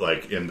movie, but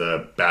like in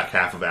the back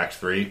half of Act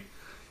 3.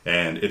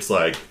 And it's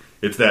like,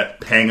 it's that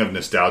pang of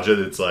nostalgia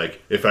that's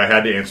like, if I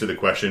had to answer the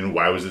question,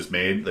 why was this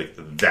made? Like,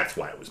 that's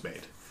why it was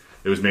made.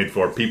 It was made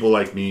for people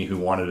like me who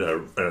wanted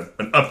an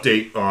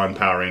update on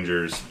Power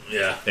Rangers.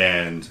 Yeah.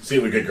 And see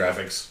it with good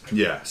graphics.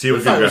 Yeah. See it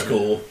with good graphics. Was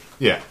cool.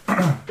 Yeah.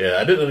 Yeah,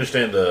 I didn't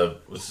understand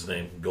what's his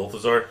name?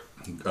 Golthazar?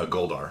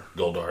 Goldar.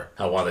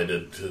 Why they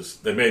did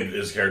they made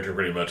his character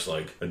pretty much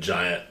like a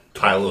giant,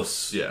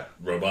 tireless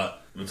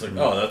robot. And it's like,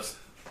 oh, that's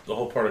the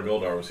whole part of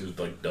Goldar was he was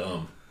like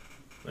dumb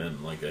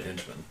and like a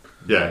henchman.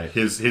 Yeah,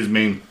 his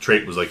main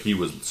trait was like he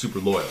was super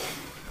loyal.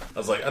 I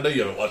was like, I know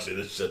you haven't watched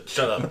this shit.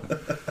 Shut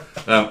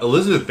up.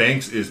 Elizabeth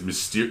Banks is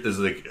mysterious. Is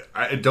like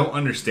I don't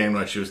understand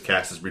why she was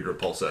cast as Rita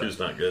Repulsa. She was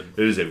not good.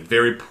 It is a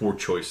very poor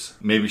choice.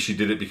 Maybe she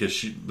did it because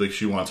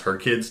she wants her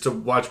kids to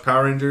watch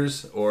Power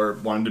Rangers, or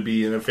wanted to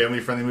be in a family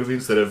friendly movie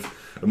instead of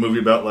a movie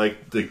about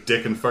like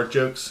dick and fart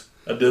jokes.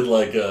 I did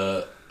like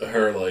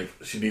her like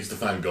she needs to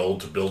find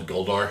gold to build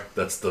Goldar.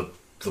 That's the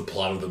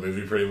plot of the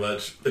movie pretty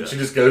much. And she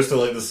just goes to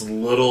like this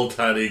little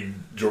tiny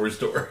jewelry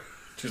store.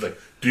 She's like,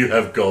 do you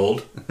have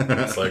gold?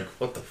 It's like,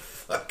 what the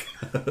fuck?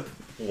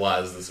 Why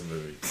is this a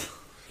movie?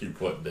 Keep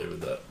quoting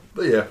David that.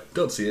 But yeah,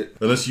 don't see it.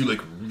 Unless you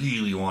like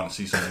really want to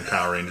see something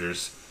Power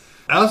Rangers.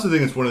 I also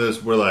think it's one of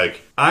those where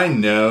like, I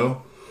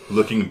know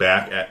looking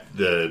back at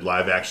the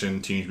live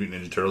action Teenage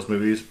Mutant Ninja Turtles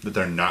movies that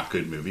they're not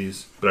good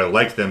movies. But I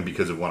like them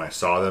because of when I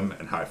saw them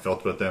and how I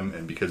felt about them,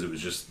 and because it was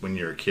just when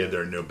you're a kid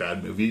there are no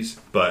bad movies.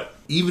 But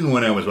even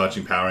when I was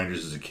watching Power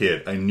Rangers as a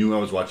kid, I knew I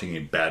was watching a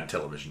bad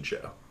television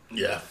show.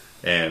 Yeah.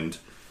 And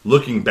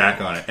looking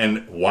back on it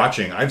and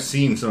watching, I've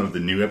seen some of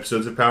the new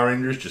episodes of Power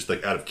Rangers just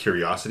like out of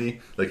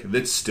curiosity. Like,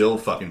 it's still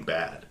fucking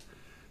bad.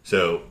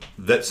 So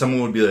that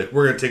someone would be like,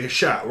 we're going to take a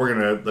shot. We're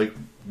going to like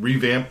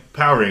revamp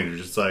Power Rangers.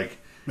 It's like,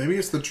 maybe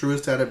it's the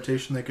truest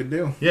adaptation they could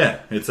do. yeah.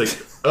 It's like,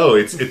 oh,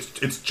 it's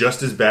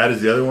just as bad as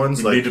the other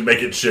ones. We need to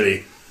make it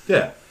shitty.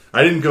 Yeah.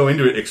 I didn't go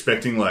into it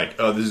expecting like,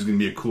 oh, this is going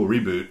to be a cool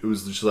reboot. It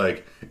was just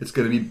like, it's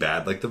going to be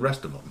bad like the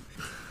rest of them.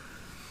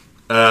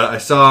 I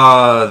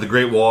saw The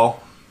Great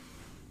Wall.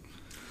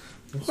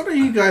 What are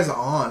you guys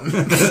on?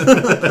 It's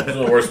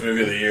the worst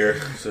movie of the year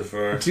so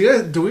far.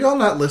 Do we all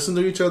not listen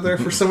to each other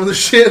for some of the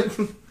shit?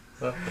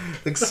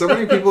 Like, so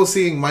many people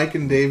seeing Mike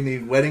and Dave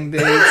need wedding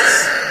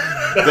dates.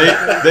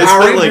 They Power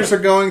Rangers are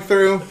going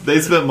through.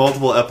 They spent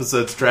multiple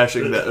episodes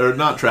trashing that, or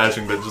not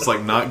trashing, but just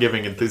like not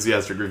giving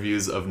enthusiastic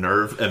reviews of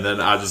Nerve, and then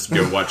I just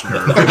go watch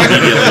Nerve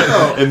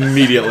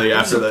immediately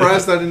after that. I'm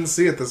surprised I didn't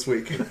see it this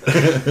week.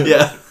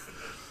 Yeah.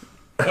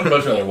 I'd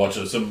much rather watch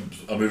a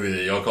movie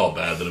that y'all call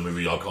bad than a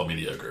movie y'all call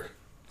mediocre.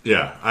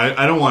 Yeah,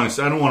 I don't want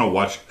to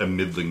watch a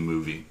middling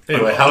movie.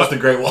 Anyway, how's The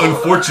Great Wall?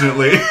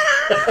 Unfortunately,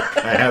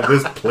 I have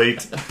this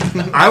plate.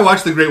 I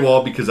watched The Great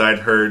Wall because I'd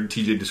heard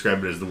TJ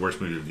describe it as the worst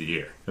movie of the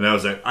year, and I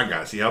was like, I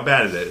gotta see how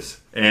bad it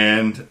is,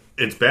 and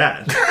it's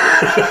bad.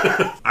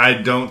 I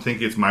don't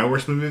think it's my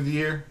worst movie of the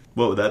year.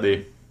 What would that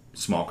be?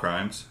 Small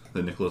Crimes,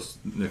 the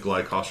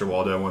Nikolai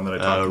Coster-Waldau one that I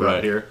talked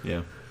about here.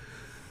 Yeah,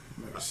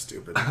 that was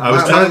stupid. I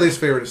was my least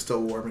favorite is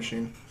still War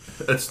Machine.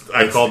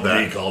 I called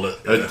that. He called it.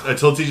 Yeah. I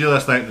told TJ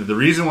last night that the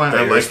reason why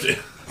I liked it.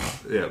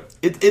 Yeah,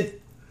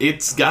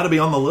 it's got to be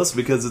on the list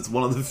because it's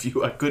one of the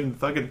few I couldn't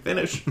fucking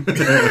finish.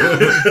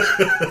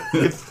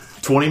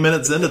 20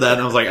 minutes into that,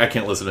 and I was like, I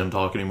can't listen to him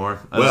talk anymore.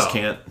 I just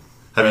can't.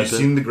 Have you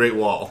seen The Great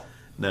Wall?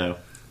 No.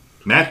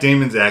 Matt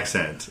Damon's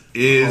accent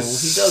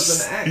is... he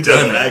does an accent. He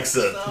does an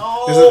accent.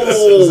 No.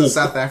 Is it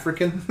South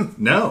African?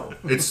 No.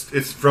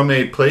 It's from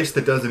a place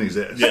that doesn't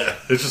exist. Yeah.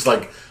 It's just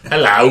like,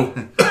 hello.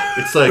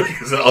 It's like...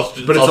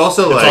 but it's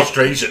also like... It's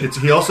Australian.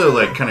 He also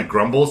like kind of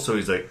grumbles, so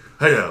he's like,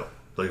 hello.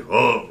 Like,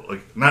 oh.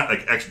 Like, not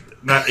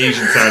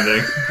Asian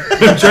sounding.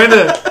 I'm trying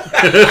to...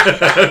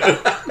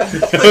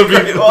 That'd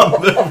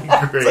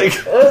be great.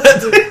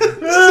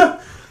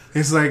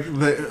 He's like,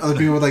 the other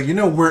people are like,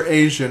 we're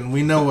Asian.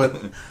 We know what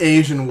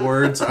Asian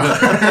words are.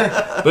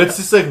 But it's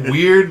just like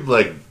weird,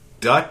 like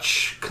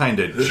Dutch, kind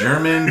of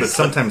German, but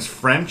sometimes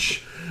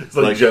French. It's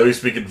like Joey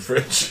speaking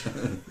French.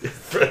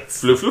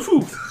 Floo,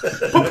 floo,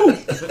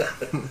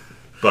 floo.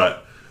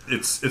 But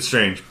it's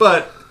strange.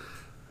 But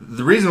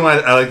the reason why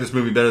I like this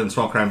movie better than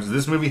Small Crimes is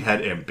this movie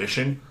had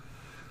ambition.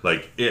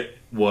 Like, it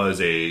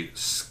was a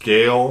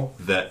scale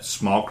that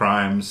Small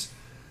Crimes,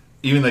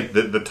 even like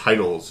the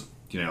titles,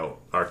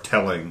 are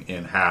telling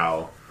in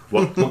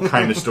what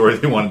kind of story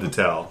they wanted to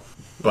tell.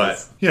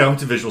 But,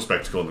 it's a visual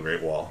spectacle in The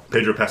Great Wall.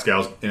 Pedro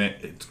Pascal's in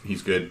it.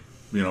 He's good.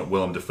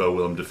 Willem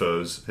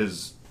Dafoe's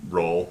his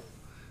role.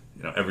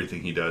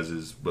 Everything he does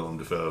is Willem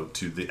Dafoe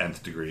to the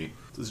nth degree.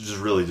 This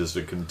is just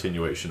a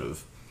continuation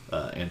of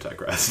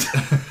Antichrist.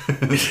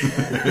 I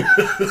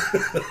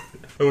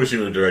wish you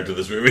would have directed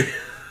this movie.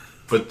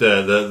 But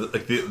the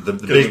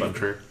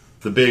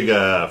big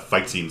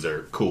fight scenes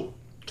are cool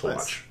to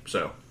watch.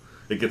 So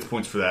it gets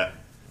points for that.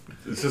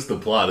 It's just the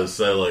plot is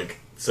so like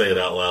say it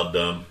out loud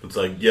dumb. It's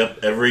like, yep,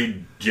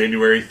 every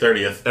January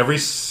 30th, every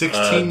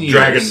 16 years,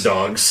 dragon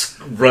dogs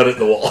run at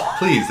the wall.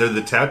 Please, they're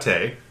the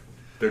Taotai.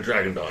 They're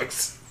dragon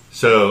dogs.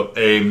 So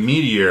a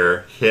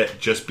meteor hit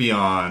just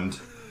beyond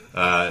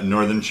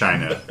northern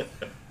China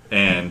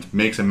and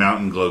makes a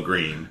mountain glow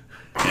green.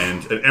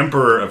 And an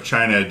emperor of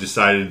China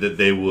decided that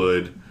they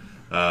would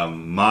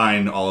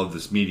mine all of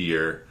this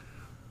meteor,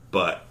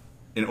 but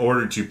in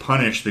order to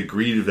punish the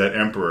greed of that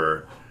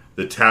emperor,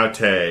 the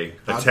Taotai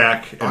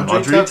attack and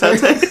Audrey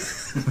Taotai?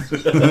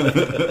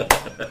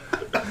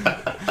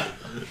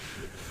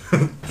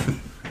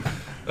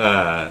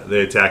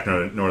 They attacked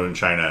northern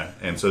China,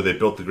 and so they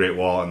built the Great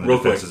Wall and the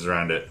defenses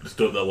around it. Just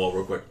built that wall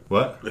real quick.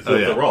 What? They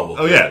built the wall.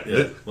 Oh yeah.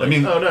 I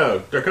mean, oh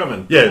no, they're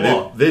coming.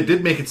 Yeah, they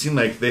did make it seem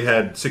like they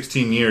had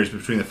 16 years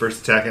between the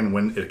first attack and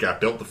when it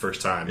got built the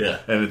first time. Yeah,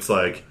 and it's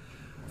like,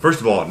 first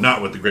of all,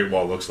 not what the Great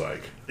Wall looks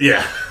like.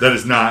 Yeah, that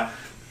is not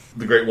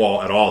the Great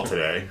Wall at all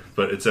today.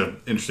 But it's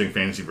an interesting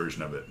fantasy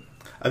version of it.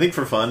 I think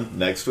for fun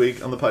next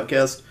week on the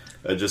podcast,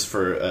 just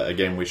for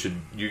again,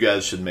 you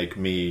guys should make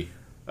me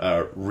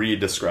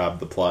re-describe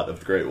the plot of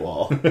the Great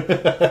Wall.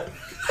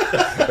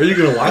 Are you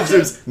going to watch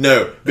it?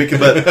 No,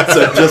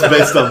 so just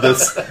based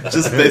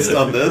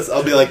on this,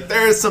 I'll be like,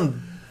 there's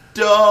some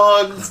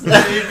dogs,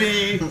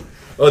 maybe.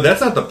 Oh,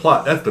 that's not the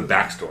plot. That's the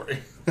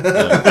backstory.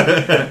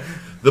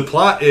 The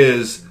plot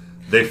is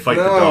they fight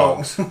the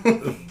dogs.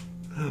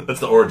 That's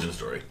the origin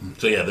story.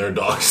 So yeah, they're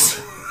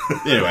dogs.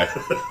 Anyway,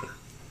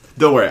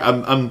 don't worry.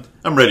 I'm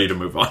ready to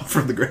move on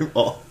from the Great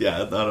Wall.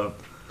 Yeah,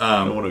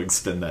 I don't want to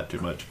extend that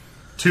too much.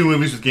 2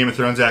 movies with Game of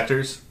Thrones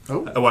actors.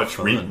 Oh, I watched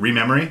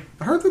Rememory.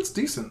 I heard that's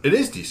decent. It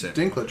is decent.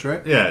 Dinklage,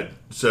 right? Yeah.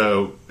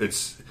 So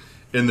it's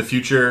in the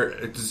future.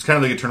 It's kind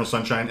of like Eternal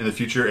Sunshine. In the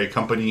future, a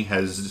company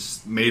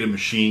has made a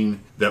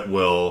machine that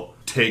will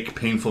take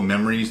painful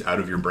memories out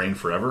of your brain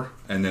forever.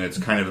 And then it's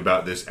kind of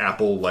about this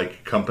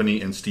Apple-like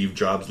company and Steve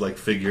Jobs-like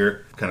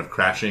figure kind of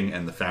crashing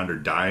and the founder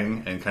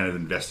dying and kind of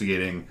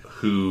investigating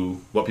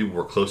what people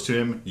were close to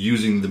him,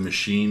 using the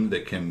machine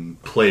that can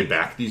play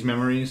back these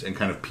memories and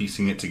kind of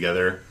piecing it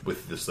together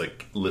with this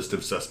like list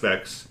of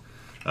suspects.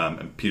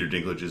 And Peter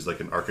Dinklage is like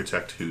an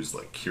architect who's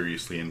like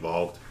curiously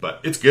involved. But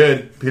it's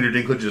good. Peter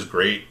Dinklage is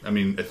great. I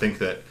mean, I think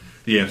that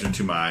the answer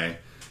to my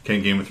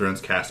can Game of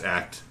Thrones cast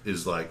act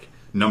is like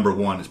number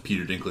 1 is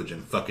Peter Dinklage,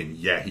 and fucking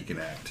yeah, he can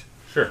act.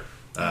 Sure.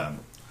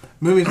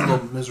 Movie's a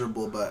little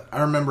miserable, but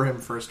I remember him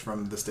first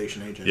from The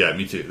Station Agent. Yeah,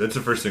 me too. That's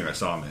the first thing I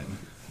saw him in.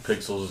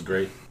 Pixels is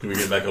great. Can we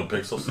get back on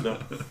Pixels now?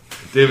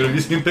 David, have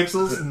you seen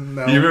Pixels?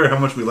 No. You remember how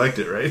much we liked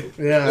it, right?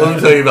 Yeah. Let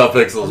me tell you about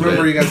Pixels. I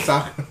remember man. you guys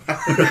talking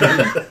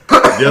about it.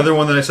 The other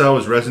one that I saw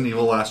was Resident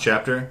Evil Last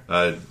Chapter.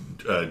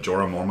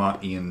 Jorah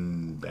Mormont,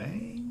 Ian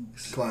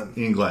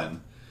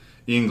Glenn.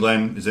 Ian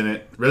Glenn is in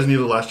it. Resident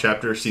Evil Last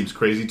Chapter seems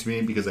crazy to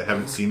me because I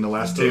haven't seen the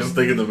last 2. I was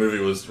thinking the movie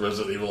was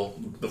Resident Evil,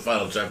 the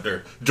final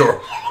chapter. Jorah.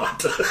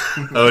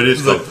 Oh, it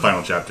is called the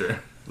final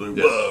chapter. Like,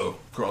 whoa,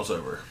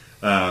 crossover.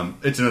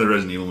 It's another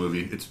Resident Evil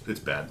movie. It's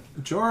bad.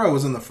 Jorah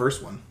was in the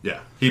first one. Yeah,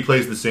 he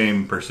plays the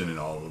same person in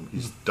all of them.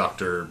 He's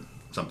Dr.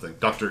 something.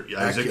 Dr.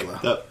 Isaac.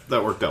 Acula.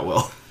 That worked out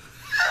well.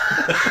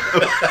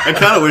 I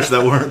kind of wish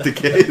that weren't the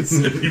case.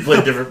 You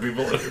play different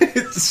people. It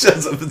just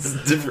shows up as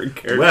a different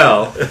character.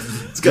 Well,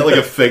 it's got like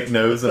a fake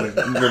nose and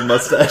a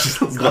mustache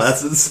and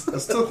glasses. I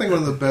still think one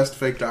of the best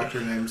fake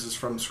doctor names is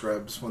from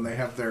Scrubs when they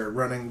have their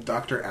running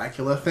Dr.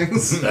 Acula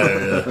things.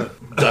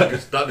 Dr.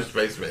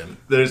 Spaceman.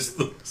 there's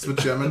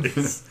Spaceman.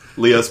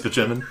 Leo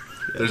Spaceman.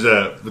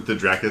 with the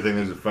Dracula thing.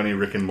 There's a funny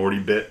Rick and Morty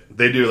bit.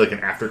 They do like an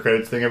after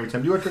credits thing every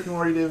time. Do you watch Rick and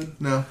Morty,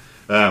 David? No.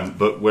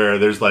 But where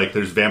there's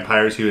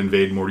vampires who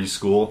invade Morty's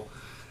school,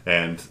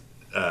 and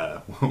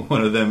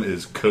one of them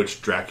is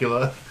Coach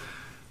Dracula.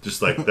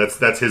 Just like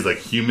that's his like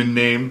human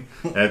name.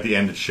 And at the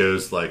end, it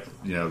shows like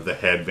the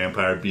head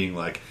vampire being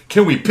like,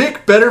 "Can we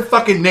pick better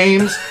fucking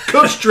names,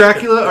 Coach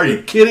Dracula? Are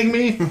you kidding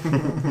me?"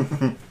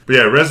 But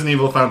yeah, Resident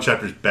Evil Final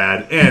Chapter is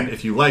bad. And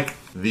if you're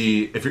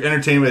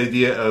entertained by the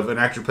idea of an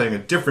actor playing a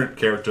different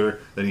character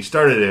than he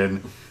started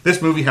in,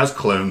 this movie has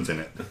clones in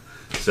it.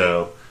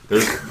 So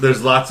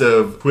there's lots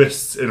of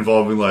twists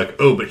involving like,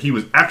 oh, but he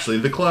was actually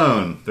the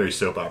clone. Very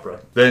soap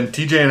opera. Then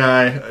TJ and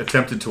I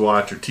attempted to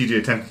watch,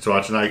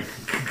 and I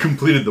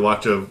completed the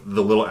watch of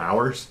The Little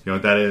Hours. You know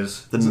what that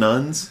is? The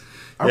Nuns?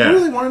 I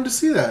really wanted to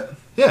see that.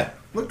 Yeah.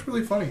 Looked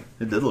really funny.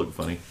 It did look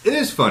funny. It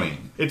is funny.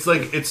 It's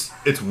like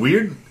it's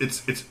weird. It's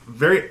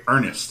very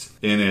earnest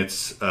in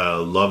its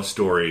love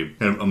story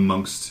kind of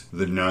amongst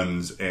the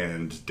nuns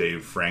and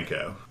Dave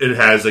Franco. It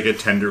has like a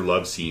tender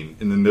love scene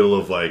in the middle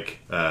of like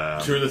 2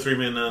 of the 3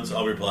 main nuns,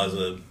 Aubrey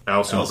Plaza,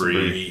 Alison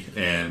Brie,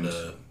 and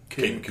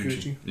Kate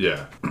Micucci.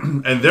 Yeah,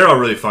 and they're all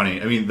really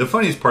funny. I mean, the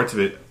funniest parts of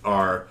it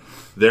are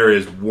there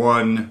is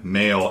one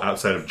male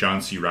outside of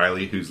John C.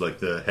 Reilly who's like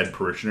the head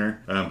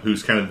parishioner,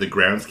 who's kind of the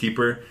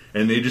groundskeeper,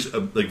 and they just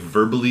like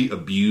verbally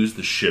abuse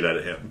the shit out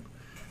of him.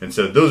 And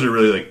so those are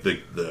really like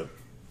the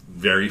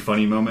very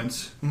funny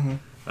moments.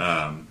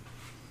 Mm-hmm.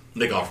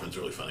 Nick Offerman's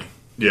really funny.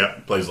 Yeah,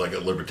 Plays like a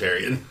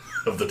libertarian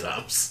of the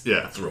times.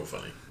 Yeah, it's real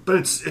funny. But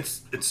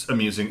it's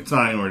amusing. It's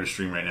not anywhere to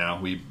stream right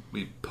now. We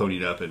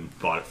ponied up and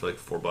bought it for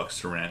like $4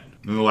 to rent.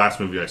 And the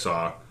last movie I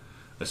saw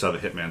The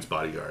Hitman's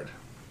Bodyguard.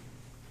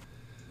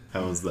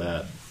 How was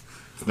that?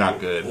 It's not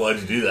good. Why'd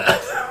you do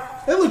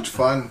that? It looked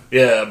fun.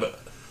 Yeah, but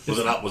was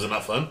it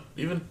not fun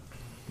even?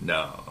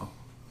 No.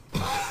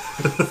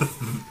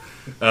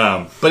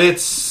 But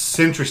it's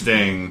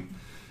interesting.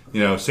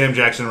 Sam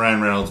Jackson and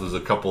Ryan Reynolds was a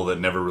couple that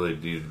never really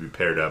needed to be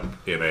paired up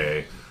in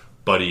a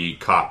buddy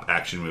cop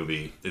action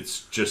movie.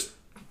 It's just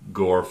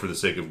gore for the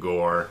sake of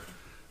gore.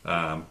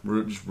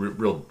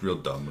 Real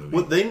dumb movie.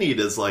 What they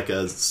need is like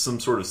some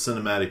sort of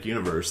cinematic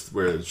universe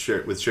where it's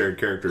with shared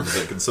characters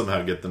that can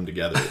somehow get them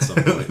together at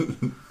some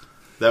point.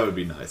 That would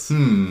be nice.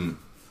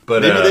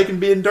 But maybe they can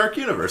be in Dark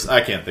Universe.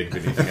 I can't think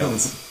of anything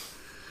else.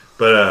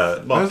 But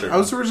I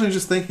was originally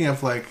just thinking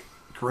of like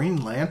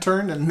Green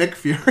Lantern and Nick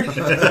Fury.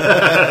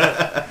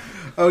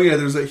 Oh yeah,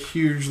 there's a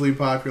hugely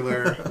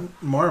popular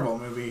Marvel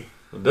movie.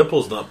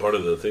 Deadpool's not part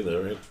of the thing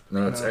though, right?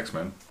 No, it's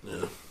X-Men.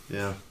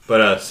 Yeah.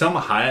 But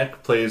Selma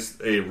Hayek plays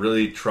a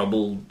really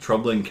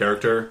troubling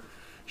character.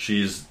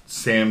 She's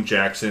Sam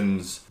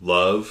Jackson's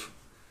love,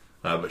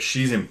 but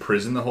she's in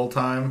prison the whole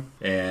time,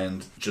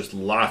 and just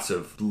lots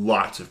of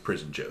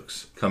prison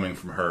jokes coming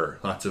from her.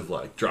 Lots of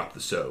like drop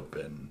the soap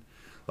and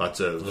lots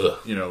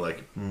of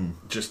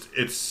just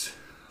it's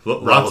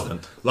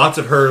lots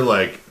of her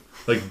like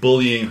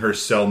bullying her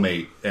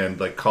cellmate and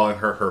like calling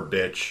her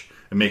bitch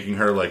and making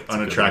her like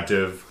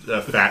unattractive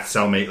fat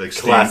cellmate like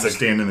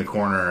stand in the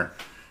corner.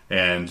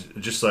 And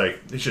just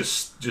like it's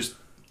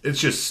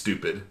just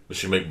stupid. Does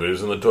she make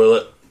booze in the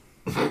toilet?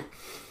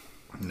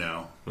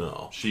 No.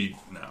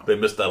 They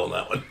missed out on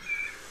that one.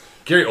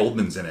 Gary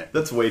Oldman's in it.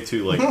 That's way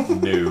too like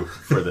new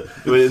for the.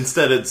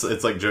 Instead, it's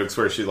like jokes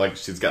where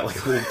she's got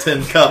like a little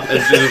tin cup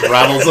and she just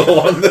rattles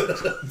along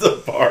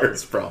the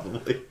bars.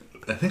 Probably.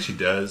 I think she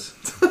does.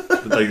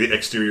 Like the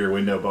exterior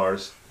window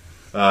bars.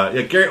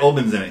 Gary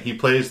Oldman's in it. He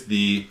plays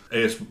I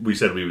guess we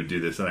said we would do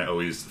this, and I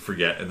always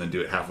forget and then do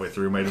it halfway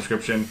through my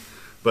description.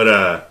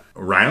 But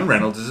Ryan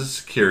Reynolds is a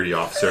security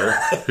officer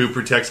who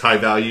protects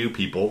high-value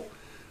people.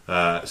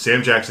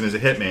 Sam Jackson is a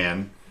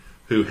hitman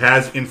who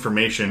has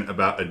information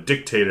about a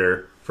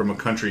dictator from a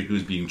country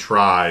who's being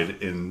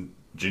tried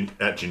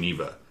at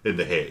Geneva, in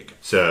The Hague.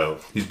 So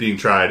he's being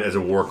tried as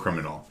a war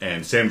criminal.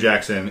 And Sam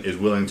Jackson is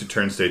willing to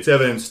turn state's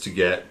evidence to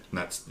get...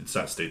 It's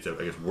not state's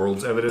evidence, I guess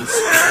world's evidence.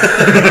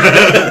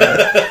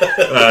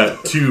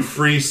 To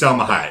free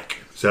Selma Hayek.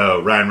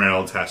 So Ryan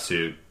Reynolds has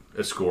to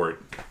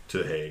escort to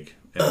The Hague.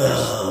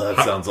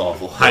 That sounds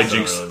awful.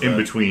 Hijinks in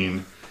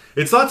between.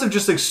 It's lots of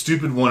just like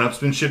stupid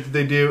one-upsmanship that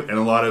they do, and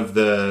a lot of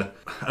I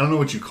don't know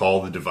what you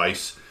call the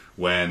device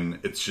when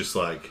it's just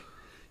like,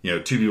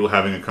 two people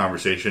having a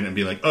conversation and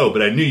being like, oh,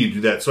 but I knew you'd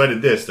do that, so I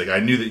did this. Like, I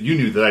knew that you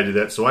knew that I did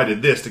that, so I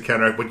did this to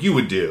counteract what you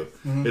would do.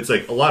 Mm-hmm. It's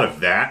like a lot of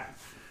that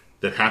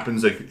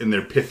happens like in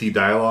their pithy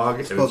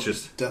dialogue. It's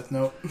just Death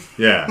Note.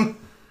 Yeah.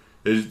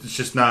 It's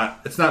just not.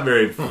 It's not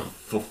very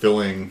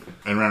fulfilling,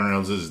 and Ryan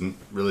Reynolds isn't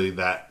really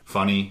that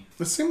funny.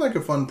 It seemed like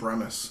a fun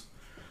premise,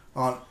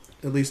 at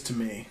least to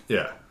me.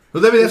 Yeah,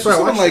 well, that's why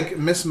I watched like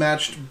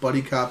mismatched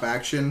buddy cop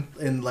action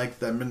in like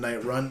the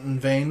Midnight Run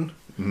vein.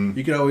 Mm-hmm.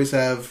 You could always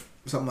have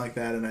something like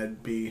that, and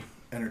I'd be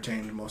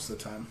entertained most of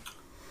the time.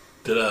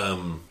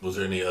 Was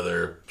there any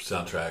other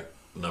soundtrack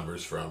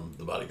numbers from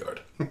The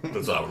Bodyguard?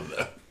 That's all I wanted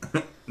to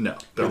know. No.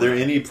 Were there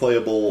any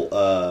playable?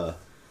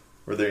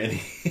 Were there any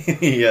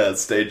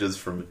stages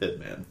from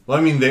Hitman? Well,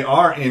 I mean, they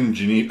are in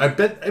Geneva. I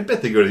bet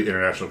they go to the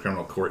International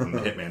Criminal Court in the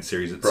Hitman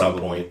series at some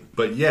point.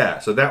 But yeah,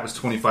 so that was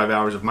 25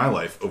 hours of my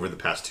life over the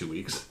past 2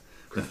 weeks.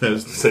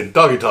 Say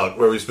Doggy Talk,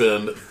 where we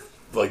spend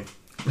like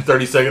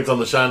 30 seconds on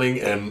The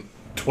Shining and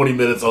 20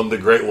 minutes on The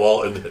Great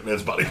Wall and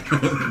Hitman's Body.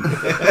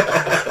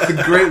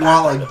 The Great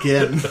Wall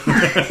again.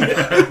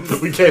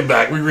 We came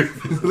back.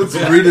 Let's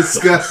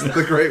rediscuss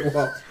The Great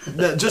Wall.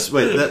 Just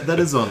wait.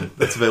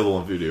 That's available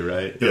on Vudu,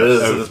 right? It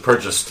is. It is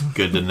purchased.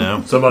 Good to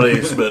know.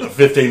 Somebody spent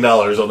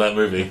 $15 on that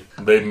movie.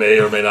 They may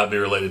or may not be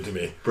related to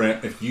me.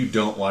 Brent, if you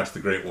don't watch The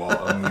Great Wall,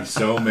 I'm going to be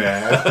so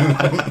mad.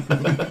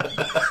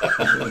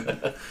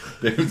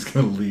 David's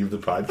going to leave the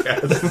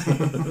podcast.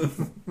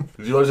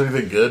 Did you watch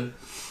anything good?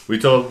 We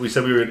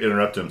said we would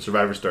interrupt him.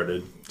 Survivor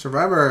started.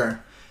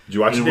 Survivor. Did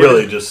you watch it?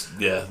 Really, just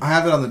yeah. I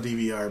have it on the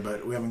DVR,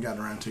 but we haven't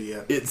gotten around to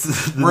it yet.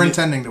 We're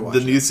intending to watch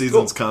the new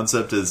season's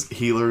concept is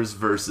healers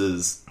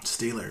versus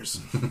Steelers,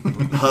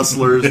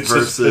 hustlers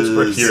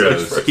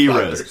versus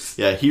heroes.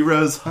 Yeah,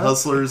 heroes,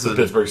 hustlers, and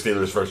Pittsburgh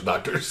Steelers versus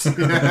doctors.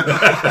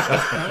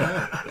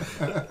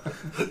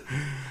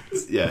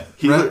 Yeah,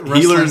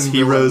 healers,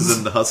 heroes,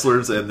 and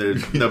hustlers,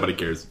 and nobody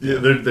cares. Yeah,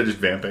 they're just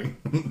vamping.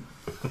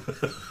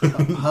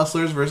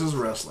 Hustlers versus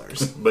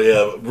wrestlers. But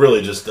yeah,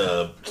 really just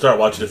start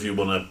watching if you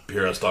want to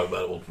hear us talk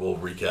about it. We'll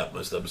recap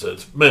most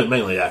episodes,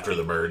 mainly after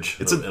the merge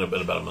in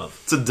about a month.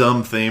 It's a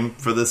dumb theme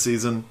for this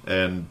season,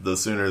 and the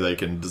sooner they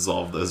can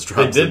dissolve those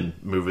tropes and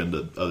move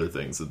into other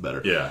things, the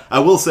better. Yeah. I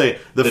will say,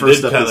 the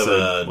first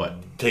episode...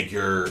 take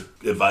your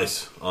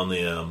advice on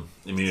the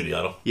immunity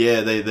idol.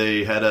 Yeah,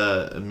 they had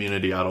a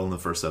immunity idol in the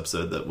first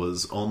episode that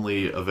was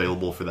only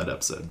available for that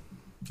episode.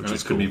 Which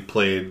is cool. Could be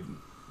played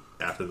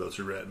after those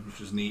are read, which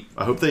is neat.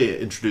 I hope they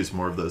introduce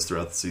more of those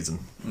throughout the season.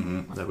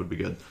 Mm-hmm. That would be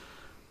good.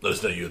 I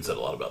just know you had said a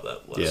lot about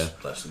that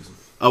last season.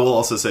 I will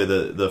also say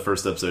that the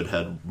first episode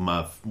had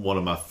one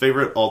of my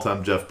favorite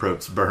all-time Jeff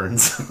Probst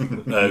burns.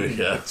 Oh,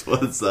 yeah. It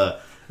was, there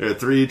are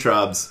 3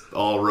 tribes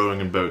all rowing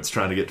in boats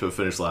trying to get to a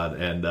finish line,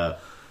 and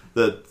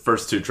the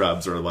first two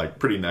tribes are like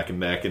pretty neck and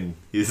neck, and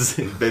he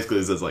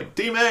basically says like,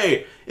 Team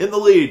A in the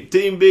lead,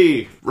 Team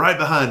B right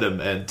behind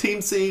him, and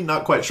Team C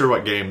not quite sure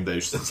what game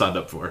they signed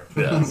up for.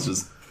 Yeah, it's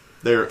just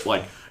they're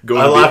like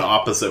going the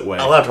opposite way.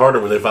 I laughed harder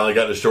when they finally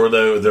got to shore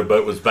though. Their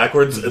boat was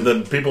backwards, and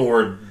then people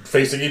were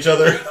facing each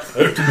other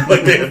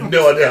like they have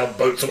no idea how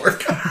boats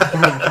work.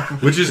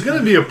 Which is going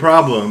to be a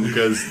problem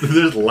because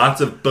there's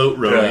lots of boat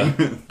rowing.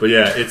 Yeah. But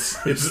yeah, it's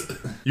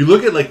you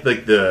look at like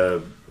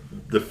the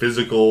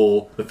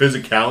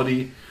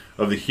physicality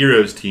of the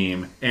heroes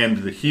team and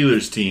the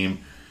healers team,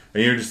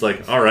 and you're just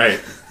like, all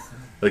right,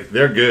 like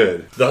they're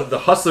good. The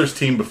hustlers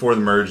team before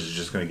the merge is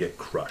just going to get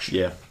crushed.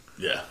 Yeah,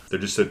 they're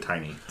just so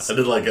tiny. I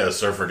did like a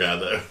surfer guy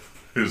though,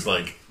 who's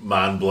like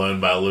mind blown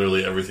by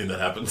literally everything that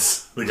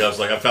happens. The guy was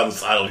like, I found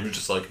this idol. He was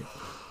just like,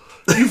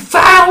 you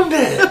found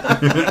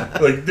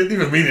it! Like, didn't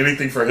even mean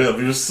anything for him.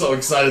 He was so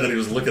excited that he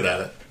was looking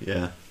at it.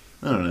 Yeah,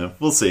 I don't know.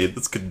 We'll see.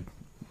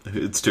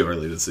 It's too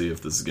early to see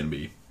if this is going to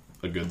be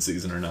a good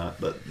season or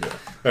not, but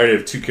I already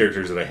have two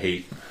characters that I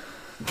hate.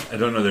 I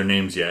don't know their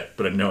names yet,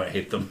 but I know I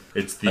hate them.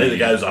 It's the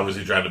guy who's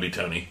obviously trying to be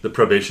Tony, the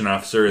probation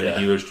officer in the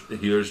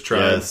healers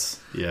tribe,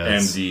 yes,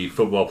 and the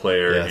football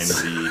player in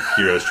the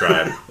heroes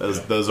tribe.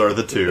 Those are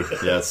the two.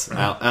 Yes,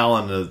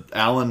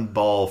 Alan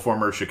Ball,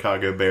 former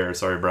Chicago Bear.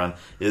 Sorry, Brian,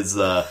 is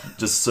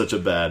just such a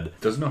bad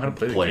doesn't know how to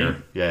play player. The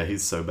game. Yeah,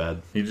 he's so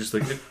bad. He just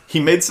like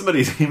he made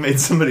somebody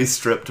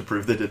strip to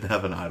prove they didn't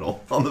have an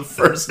idol on the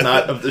first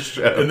night of the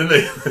show, and then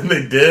they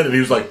did, and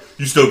he was like,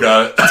 "You still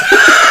got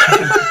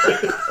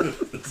it."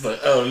 It's like,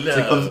 oh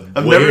no!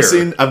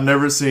 I've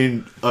never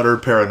seen utter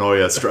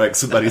paranoia strike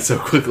somebody so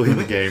quickly in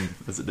the game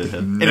as it did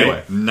him.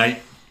 Anyway,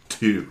 night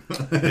 2.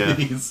 Yeah,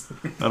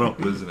 I don't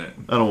losing it.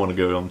 I don't want to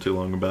go on too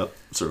long about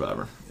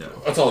Survivor. Yeah,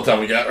 that's all the time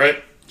we got,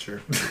 right? Sure.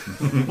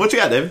 What you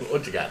got, David?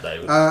 What you got,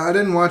 David? I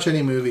didn't watch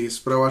any movies,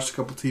 but I watched a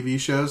couple TV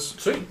shows.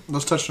 Sweet.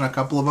 Let's touch on a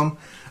couple of them.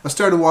 I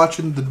started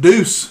watching The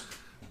Deuce.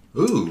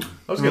 Ooh,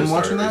 I was going to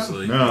start that.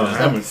 recently. No,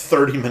 I'm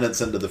 30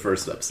 minutes into the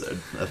first episode,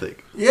 I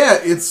think. Yeah,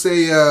 it's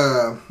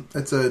a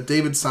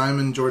David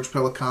Simon, George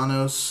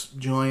Pelicanos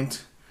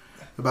joint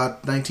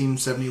about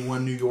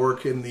 1971 New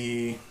York in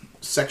the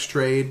sex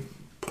trade,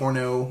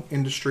 porno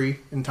industry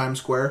in Times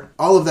Square.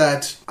 All of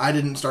that, I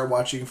didn't start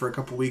watching for a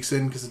couple weeks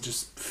in because it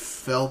just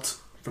felt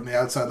from the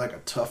outside like a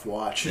tough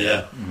watch.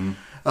 Yeah.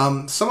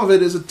 Mm-hmm. Some of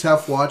it is a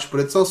tough watch,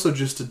 but it's also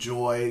just a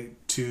joy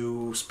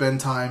to spend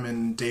time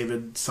in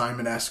David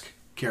Simon-esque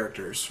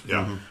characters.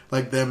 Yeah. Mm-hmm.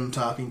 Like them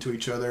talking to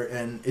each other,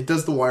 and it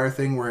does the Wire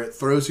thing where it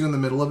throws you in the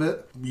middle of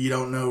it. You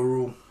don't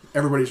know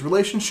everybody's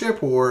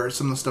relationship or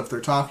some of the stuff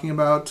they're talking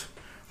about.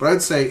 But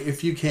I'd say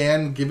if you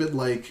can, give it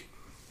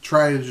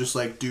try to just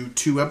do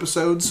 2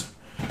 episodes.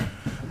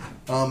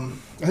 I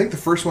think the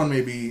first one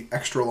may be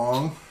extra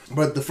long,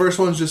 but the first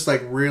one's just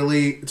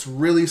it's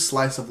really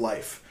slice of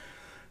life,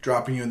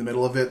 dropping you in the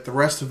middle of it. The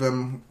rest of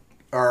them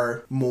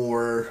are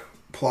more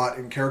plot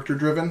and character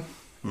driven.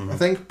 I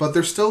think, but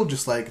they're still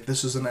just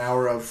this is an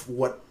hour of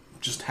what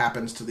just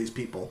happens to these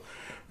people,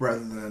 rather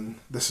than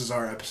this is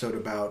our episode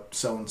about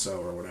so and so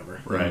or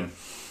whatever. Right.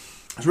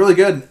 It's really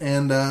good,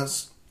 and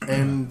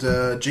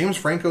James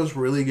Franco's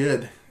really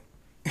good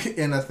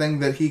in a thing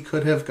that he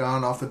could have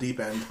gone off the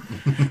deep end.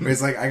 Where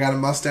he's like, I got a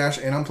mustache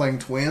and I'm playing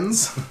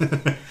twins.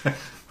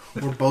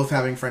 We're both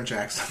having French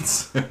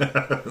accents.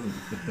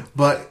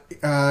 But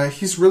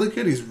he's really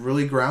good. He's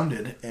really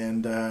grounded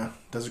and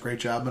does a great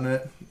job in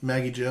it.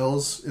 Maggie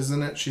Gills is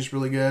in it. She's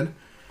really good.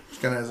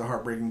 She kind of has a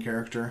heartbreaking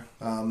character.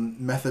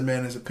 Method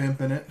Man is a pimp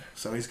in it,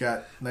 so he's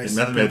got nice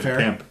Method Man's hair.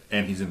 a pimp,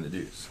 and he's in The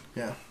Deuce.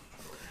 Yeah.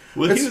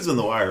 Well, he was in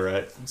The Wire,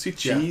 right? Was he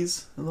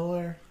Cheese in The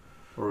Wire?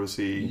 Or was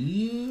he...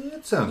 Yeah,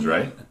 that sounds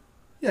right.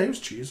 Yeah, he was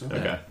Cheese.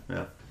 Okay,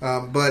 yeah.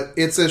 But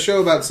it's a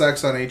show about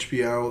sex on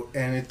HBO,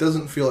 and it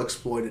doesn't feel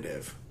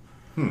exploitative.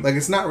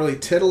 It's not really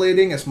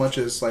titillating as much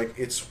as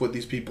it's what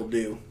these people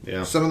do.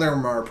 Yeah. Some of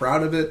them are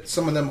proud of it.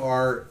 Some of them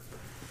are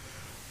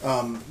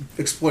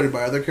exploited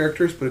by other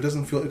characters, but it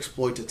doesn't feel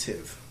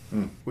exploitative,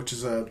 which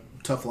is a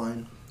tough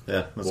line.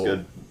 Yeah, that's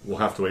good. We'll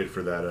have to wait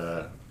for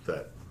that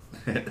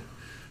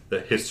the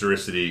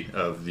historicity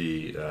of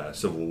the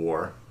Civil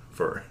War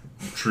for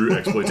true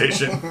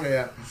exploitation.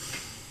 Yeah.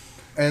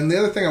 And the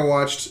other thing I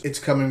watched, it's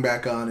coming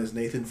back on, is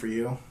Nathan For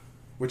You,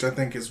 which I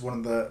think is one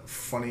of the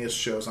funniest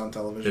shows on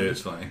television. It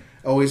is funny.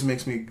 Always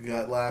makes me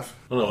gut laugh.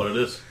 I don't know what it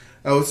is.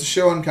 Oh, it's a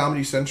show on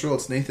Comedy Central.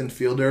 It's Nathan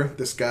Fielder,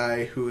 this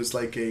guy who is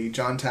like a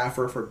John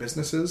Taffer for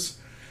businesses,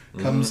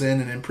 comes in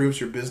and improves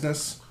your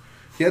business.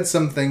 He had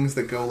some things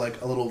that go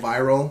a little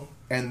viral,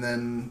 and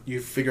then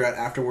you figure out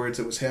afterwards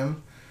it was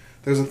him.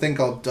 There's a thing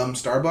called Dumb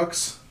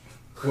Starbucks,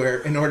 where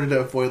in order to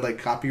avoid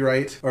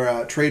copyright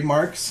or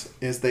trademarks,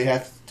 is they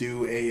have to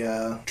do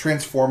a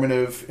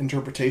transformative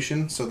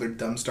interpretation. So they're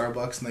Dumb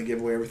Starbucks, and they give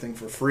away everything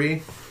for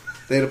free.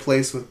 They had a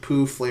place with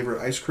poo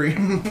flavored ice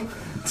cream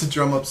to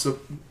drum up some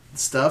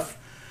stuff.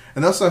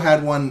 And they also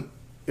had one,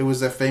 it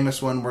was a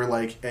famous one where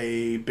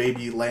a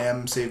baby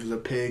lamb saves a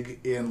pig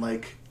in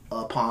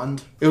a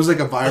pond. It was a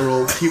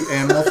viral cute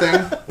animal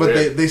thing,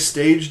 but they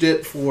staged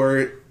it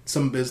for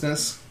some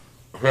business.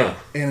 Huh.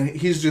 And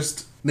he's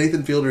just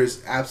Nathan Fielder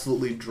is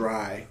absolutely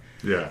dry.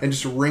 Yeah. And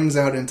just rings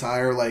out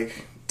entire,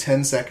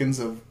 10 seconds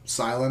of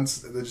silence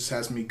that just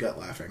has me gut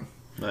laughing.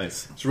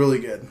 Nice. It's really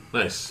good.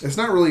 Nice. It's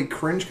not really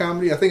cringe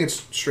comedy. I think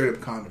it's straight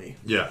up comedy.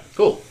 Yeah.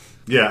 Cool.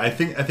 Yeah, I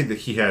think that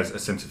he has a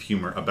sense of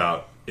humor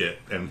about it,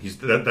 and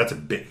that's a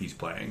bit he's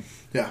playing.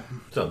 Yeah.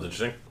 Sounds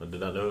interesting. I did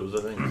not know it was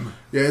a thing.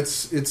 Yeah,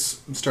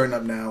 it's starting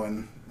up now,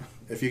 and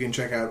if you can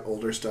check out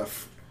older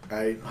stuff,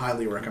 I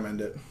highly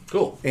recommend it.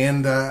 Cool.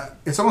 And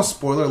it's almost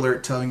spoiler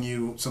alert telling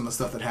you some of the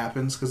stuff that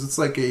happens, because it's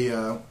like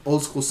a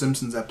old school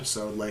Simpsons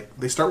episode. Like,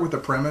 they start with the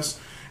premise,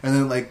 and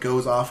then it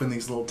goes off in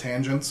these little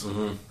tangents.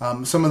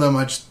 Mm-hmm. Some of them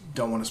I just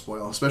don't want to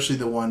spoil, especially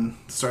the one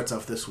that starts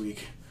off this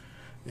week.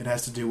 It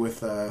has to do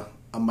with a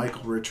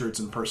Michael Richards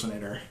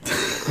impersonator.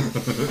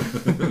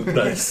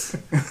 Nice.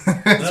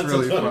 That's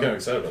really fun. fun. I'm kind of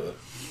excited about that.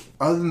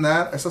 Other than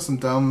that, I saw some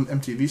dumb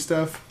MTV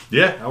stuff.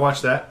 Yeah, I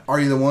watched that.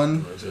 Are You the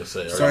One? I was going to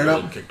say, Started Are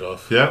You up? kicked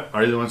off? Yep,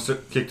 Are You the One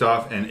kicked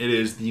off, and it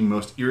is the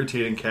most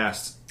irritating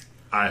cast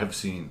I have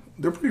seen.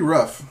 They're pretty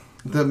rough.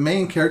 The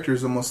main character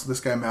is almost this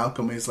guy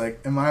Malcolm. He's like,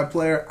 am I a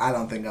player? I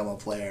don't think I'm a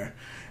player.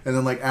 And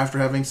then, after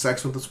having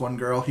sex with this one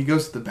girl, he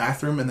goes to the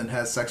bathroom and then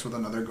has sex with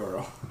another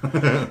girl.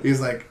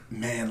 He's like,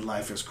 man,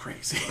 life is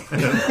crazy.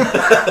 Who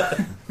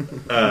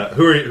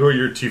are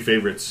your two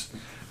favorites?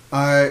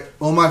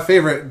 Well, my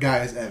favorite guy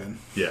is Evan.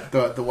 Yeah.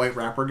 The white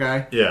rapper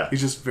guy. Yeah.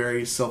 He's just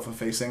very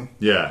self-effacing.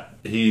 Yeah,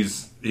 he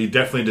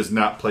definitely does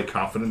not play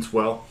confidence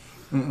well.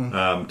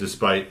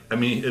 Despite,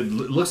 it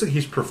looks like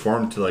he's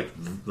performed to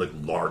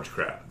large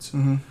crowds,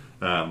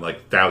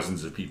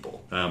 thousands of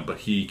people. But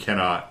he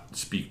cannot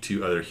speak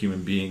to other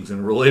human beings in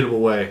a relatable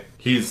way.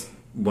 He's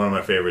one of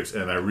my favorites,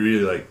 and I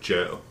really like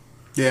Joe.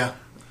 Yeah.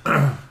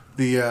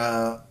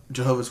 The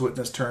Jehovah's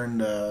Witness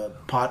turned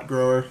pot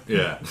grower.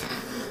 Yeah.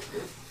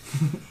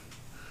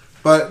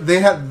 But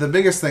the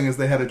biggest thing is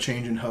they had a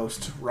change in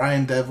host.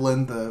 Ryan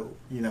Devlin, the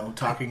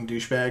talking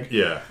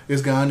douchebag,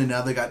 is gone, and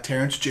now they got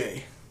Terrence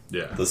J.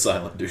 Yeah, the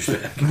silent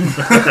douchebag.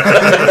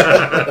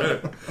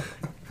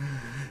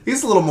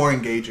 He's a little more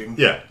engaging.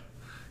 Yeah,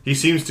 he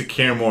seems to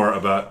care more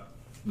about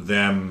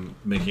them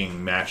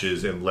making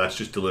matches and less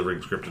just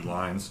delivering scripted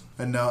lines.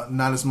 And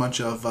not as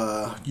much of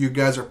you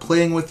guys are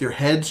playing with your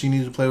heads, you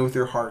need to play with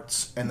your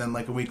hearts. And then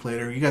a week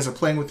later, you guys are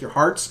playing with your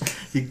hearts,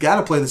 you got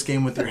to play this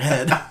game with your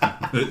head.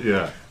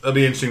 Yeah, it'll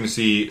be interesting to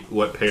see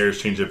what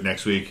pairs change up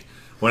next week.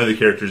 One of the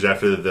characters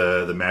after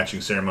the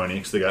matching ceremony,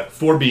 because they got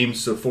 4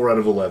 beams, so 4 out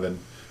of 11.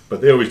 But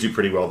they always do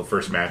pretty well the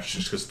first match,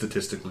 just because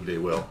statistically they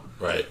will.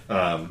 Right.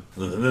 And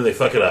then they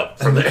fuck it up.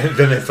 Then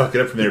they fuck it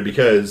up from there,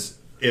 because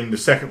in the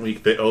second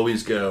week they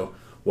always go,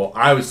 well,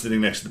 I was sitting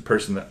next to the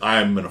person that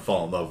I'm going to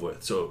fall in love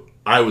with, so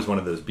I was one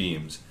of those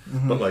beams.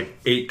 Mm-hmm. But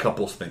 8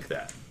 couples think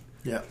that.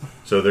 Yeah.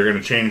 So they're going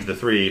to change the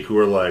 3 who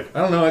are like,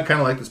 I don't know, I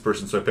kind of like this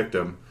person, so I picked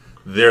them.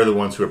 They're the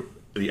ones who are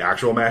the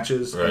actual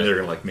matches, right. And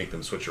they're going to make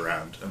them switch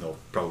around, and they'll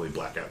probably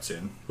black out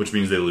soon, which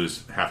means they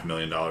lose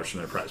 $500,000 from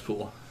their prize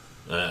pool.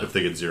 If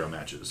they get 0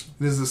 matches.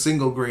 This is the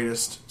single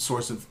greatest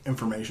source of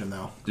information,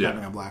 though,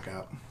 having a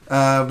blackout.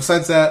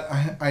 Besides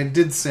that, I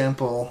did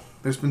sample,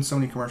 there's been so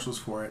many commercials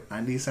for it,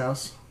 90s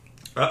House.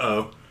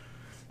 Uh-oh.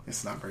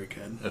 It's not very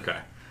good. Okay.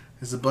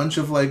 There's a bunch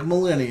of,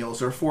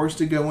 millennials are forced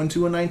to go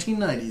into a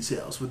 1990s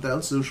house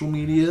without social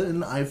media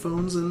and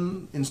iPhones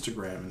and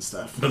Instagram and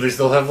stuff. But they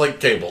still have,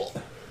 cable.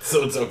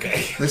 So it's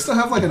okay. They still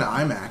have an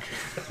iMac.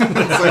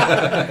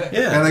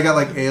 Yeah. And they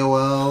got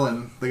AOL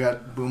and they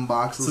got boom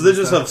boxes. So they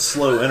just have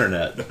slow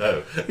internet.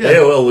 Oh. Yeah.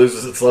 AOL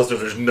loses its luster if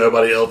there's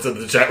nobody else in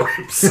the chat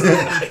rooms.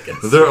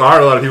 There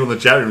are a lot of people in the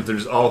chat rooms. They're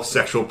just all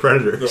sexual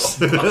predators.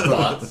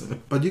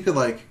 But you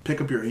could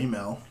pick up your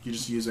email. You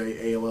just use a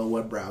AOL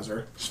web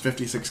browser. It's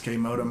 56K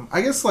modem.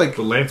 I guess But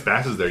Lance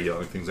Bass is there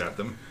yelling things at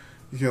them.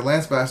 Yeah,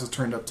 Lance Bass is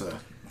turned up to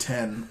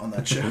 10 on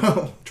that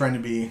show, trying to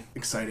be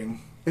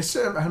exciting. It's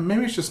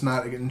maybe it's just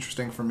not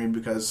interesting for me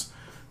because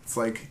it's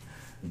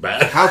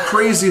bad. How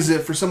crazy is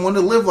it for someone to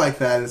live like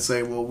that and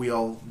say, well, we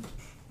all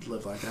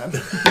live like that?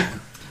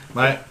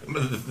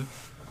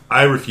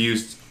 I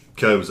refused.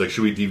 Kelly was like,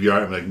 should we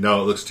DVR? I'm like,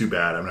 no, it looks too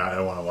bad. I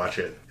don't want to watch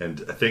it.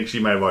 And I think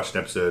she might have watched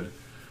an episode,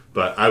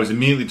 but I was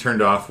immediately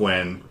turned off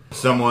when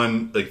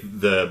someone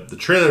the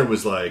trailer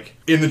was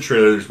in the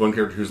trailer. There's one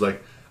character who's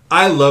like,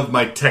 I love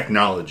my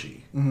technology.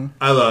 Mm-hmm.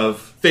 I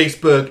love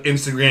Facebook,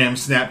 Instagram,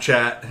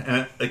 Snapchat,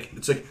 and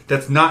it's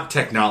that's not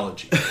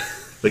technology.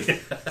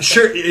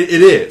 Sure, it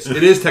is.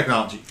 It is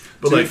technology.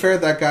 But to be fair,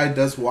 that guy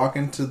does walk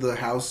into the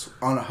house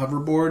on a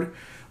hoverboard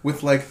with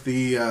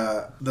the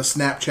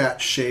Snapchat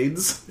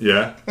shades.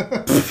 Yeah.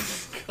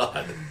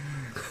 God.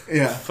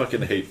 Yeah. I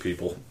fucking hate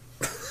people.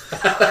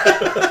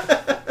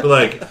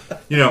 But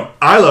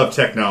I love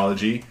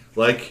technology,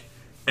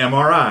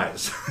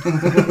 MRIs.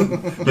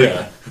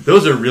 Yeah.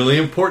 Those are really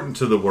important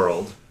to the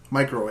world.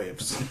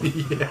 Microwaves.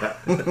 Yeah.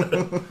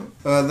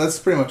 That's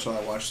pretty much all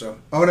I watched, though.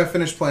 Oh, and I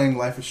finished playing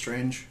Life is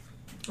Strange.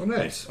 Oh,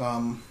 nice. It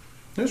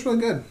was really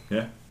good.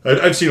 Yeah.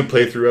 I've seen a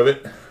playthrough of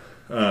it.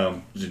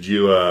 Did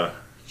you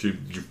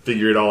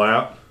figure it all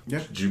out? Yeah.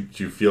 Did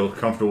you feel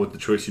comfortable with the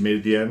choice you made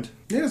at the end?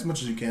 Yeah, as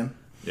much as you can.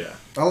 Yeah.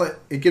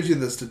 It gives you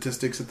the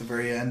statistics at the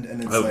very end,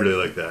 and it's I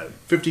really like that.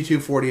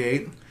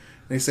 52-48.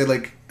 They say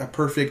like a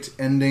perfect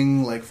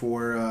ending, like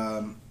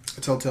for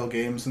Telltale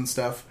games and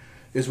stuff,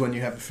 is when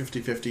you have a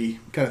 50-50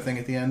 kind of thing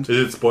at the end.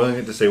 Is it spoiling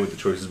it to say what the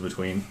choices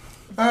between?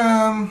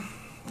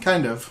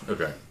 Kind of.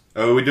 Okay.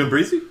 Oh, are we doing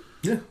Breezy?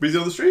 Yeah. Breezy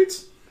on the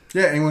Streets?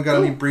 Yeah, anyone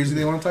got any Breezy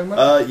they want to talk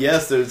about?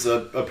 Yes, there's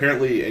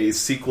apparently a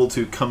sequel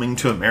to Coming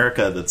to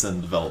America that's in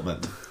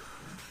development.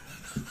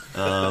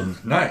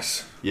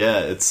 Nice. Yeah,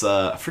 it's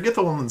I forget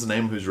the woman's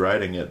name who's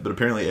writing it, but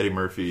apparently Eddie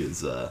Murphy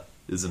is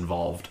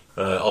involved.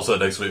 Also,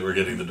 next week we're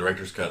getting the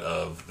director's cut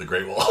of The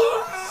Great Wall.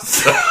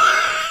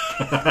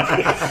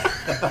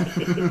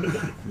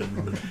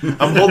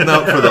 I'm holding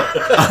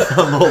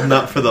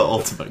out for the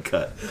ultimate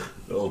cut.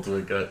 The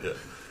ultimate cut, yeah.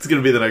 It's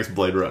going to be the next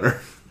Blade Runner.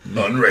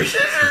 Unrated.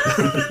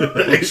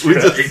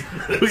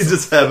 we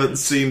just haven't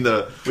seen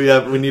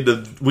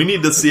we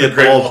need to see it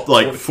Great all Wall.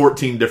 like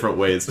 14 different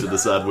ways to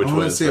decide which I way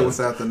want to is see it best.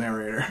 without the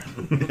narrator.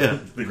 Yeah.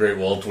 The Great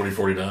Wall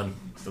 2049.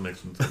 It's the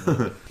next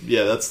one.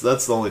 Yeah, that's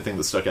the only thing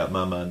that stuck out in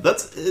my mind.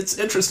 It's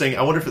interesting.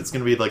 I wonder if it's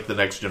going to be like the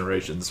next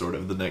generation, sort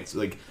of the next,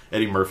 like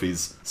Eddie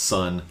Murphy's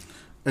son,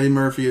 Eddie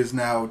Murphy is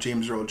now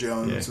James Earl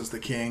Jones Yeah. as the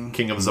king.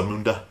 King of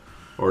Zamunda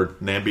or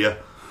Nambia.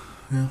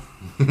 Yeah.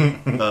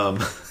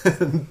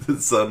 The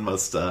son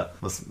must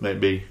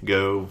maybe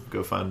go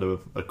find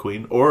a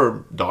queen,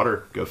 or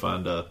daughter go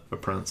find a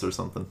prince or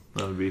something.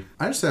 That would be.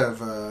 I just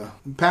have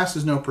past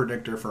is no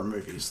predictor for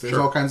movies. There's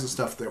Sure. all kinds of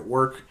stuff that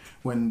work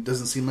when it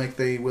doesn't seem like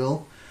they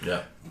will.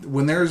 Yeah.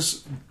 When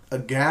there's a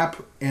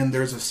gap and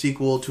there's a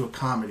sequel to a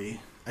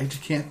comedy, I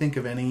just can't think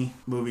of any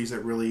movies that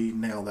really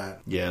nail that.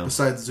 Yeah.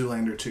 Besides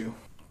Zoolander 2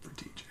 for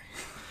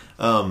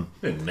TJ.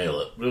 Didn't nail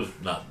it. It was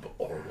not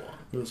horrible.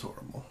 It was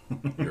horrible.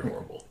 You're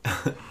horrible.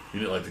 You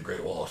didn't like The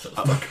Great Wall. Shut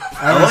the fuck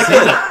up.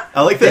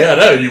 I like that. Yeah,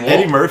 no, you won't.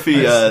 Eddie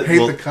Murphy. I hate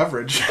will- the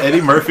coverage.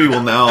 Eddie Murphy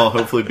will now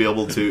hopefully be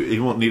able to.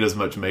 He won't need as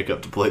much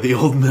makeup to play the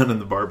old man in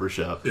the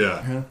barbershop.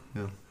 Yeah.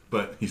 Yeah.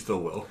 But he still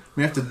will.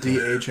 We have to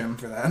de-age him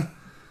for that.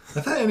 I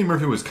thought Eddie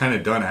Murphy was kind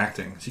of done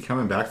acting. Is he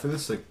coming back for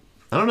this? Like,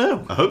 I don't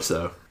know. I hope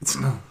so.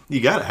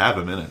 You got to have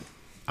him in it.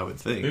 I would He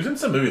think. was in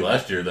some movie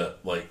last year that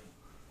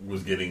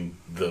was getting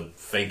the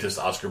faintest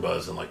Oscar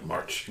buzz in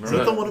March. Is Remember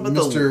that the one about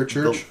Mr.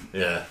 Church?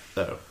 Yeah.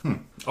 Oh,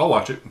 I'll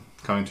watch it.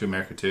 Coming to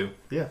America too.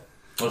 yeah.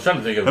 I was trying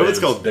to think of Oh, it's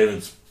called-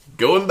 David's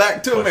Going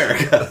back to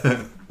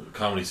America.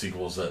 comedy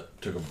sequels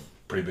that took a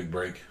pretty big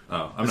break.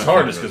 Oh, I'm It's not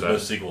hard thinking just because about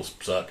most sequels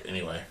suck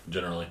anyway,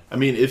 generally. I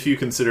mean, if you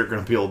consider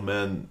Grumpy Old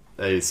Men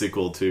a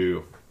sequel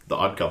to The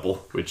Odd Couple,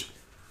 which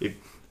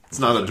it's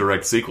not a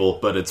direct sequel,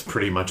 but it's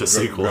pretty much a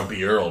sequel.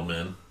 Grumpier Old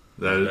Men.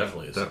 that. Is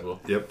Definitely a sequel.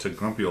 Yep, to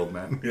Grumpy Old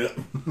Man. Yeah.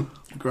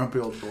 Grumpy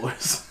old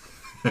boys.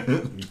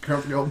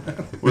 Grumpy old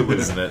man. We're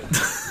losing it.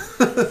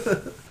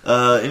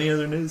 Any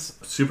other news?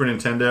 Super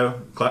Nintendo,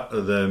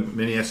 the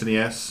mini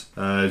SNES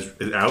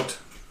is out.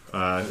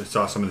 I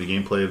saw some of the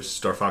gameplay of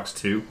Star Fox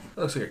 2.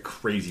 That looks like a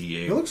crazy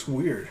It game. looks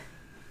weird.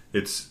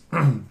 It's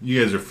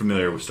you guys are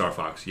familiar with Star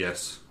Fox,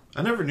 yes?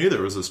 I never knew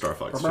there was a Star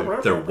Fox 2.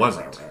 There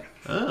wasn't.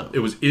 Oh. It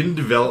was in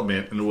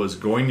development and was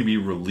going to be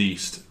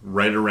released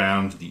right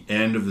around the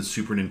end of the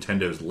Super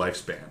Nintendo's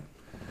lifespan.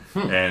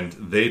 And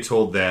they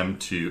told them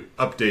to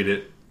update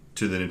it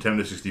to the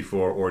Nintendo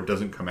 64 or it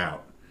doesn't come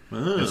out.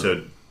 And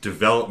so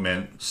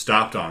development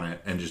stopped on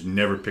it and just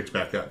never picked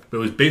back up. But it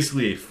was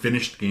basically a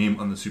finished game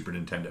on the Super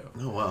Nintendo.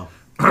 Oh,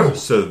 wow.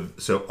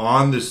 So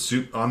on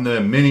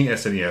the mini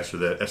SNES or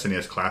the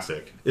SNES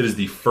Classic, it is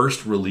the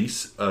first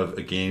release of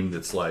a game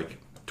that's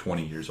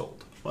 20 years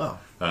old. Wow.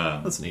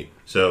 That's neat.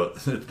 So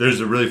there's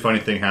a really funny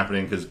thing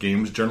happening because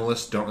games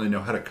journalists don't really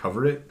know how to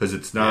cover it because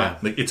it's not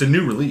it's a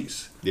new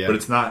release, but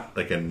it's not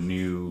a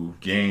new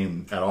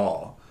game at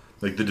all.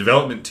 The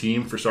development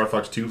team for Star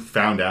Fox 2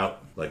 found out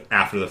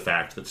after the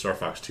fact that Star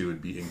Fox 2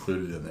 would be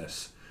included in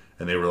this,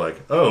 and they were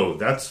like, "Oh,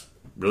 that's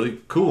really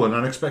cool and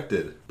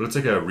unexpected." But it's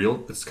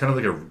it's kind of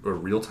like a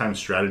real-time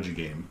strategy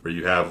game where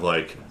you have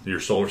your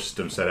solar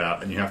system set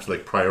out and you have to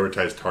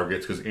prioritize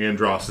targets because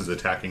Andros is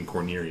attacking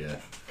Corneria.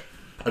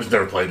 I just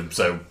never played them,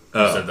 so you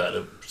said that.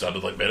 It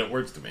sounded like made-up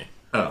words to me.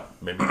 Oh,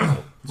 Maybe.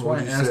 That's why I What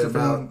did you asked say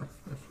about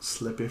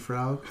Slippy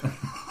Frog.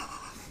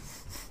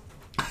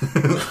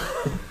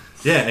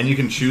 yeah, and you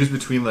can choose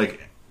between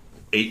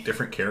 8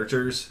 different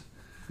characters.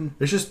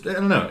 It's just I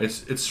don't know.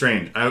 It's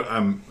strange.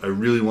 I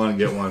really want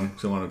to get one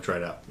because I want to try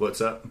it out.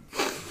 What's up?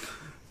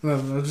 No,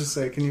 I'll just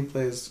say, can you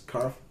play as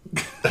Carl?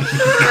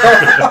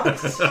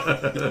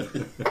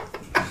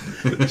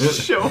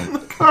 Show him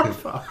the Car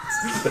Fox.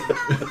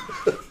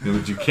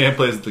 But you can't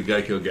play as the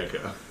Geico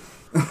Gecko.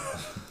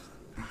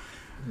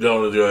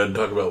 Don't want to go ahead and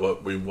talk about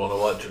what we want to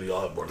watch, or do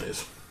y'all have more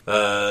news?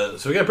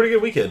 So we got a pretty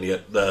good weekend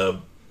yet. The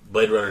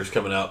Blade Runner's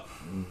coming out,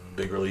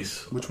 big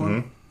release, Which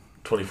one?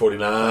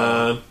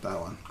 2049. That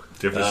one.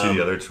 Do you have to see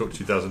the other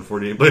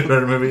 2048 Blade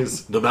Runner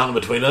movies? The Mountain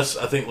Between Us,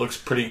 I think, looks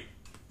pretty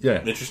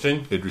Yeah.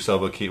 Interesting. Idris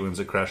Elba, Kate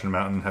Winslet crashing a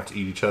mountain, have to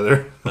eat each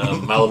other.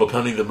 My Little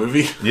Pony, the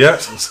movie. Yeah.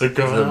 So It's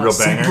a real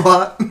banger.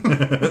 Plot.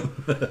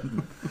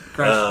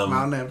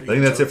 I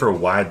think that's it for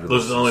wide releases.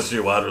 Those are the only 3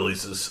 wide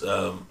releases.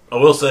 I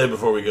will say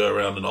before we go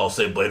around, and I'll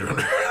say Blade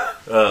Runner,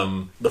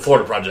 the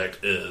Florida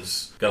Project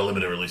is got a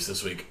limited release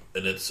this week,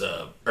 and it's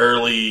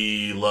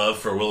early love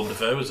for Willem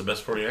Dafoe as the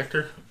best supporting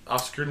actor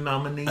Oscar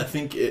nominee. I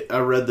think I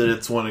read that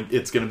it's going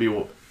to be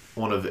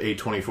one of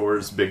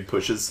A24's big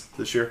pushes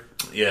this year.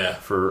 Yeah,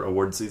 for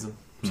award season.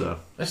 So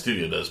that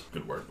studio does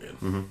good work, man.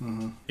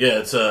 Mm-hmm. Yeah,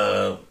 it's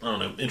I don't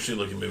know, interesting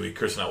looking movie.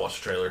 Chris and I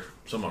watched the trailer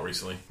somewhat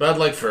recently, but I'd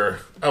like for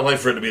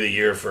it to be the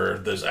year for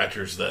those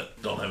actors that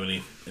don't have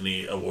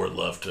any award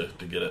love to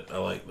get it. I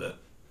like that.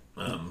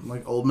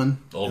 Like Oldman.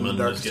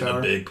 Oldman is getting a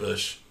big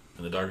push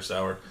in The Darkest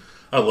Hour.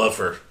 I'd love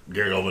for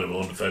Gary Oldman and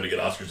Willem Dafoe to get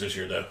Oscars this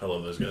year, though. I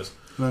love those guys.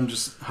 And then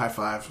just high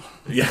five.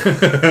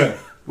 Yeah,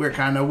 we're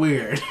kind of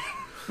weird.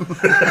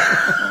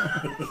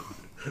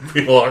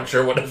 People aren't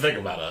sure what to think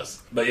about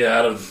us. But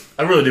yeah,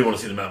 I really do want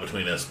to see The Mountain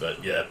Between Us.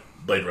 But yeah,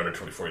 Blade Runner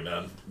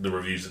 2049, the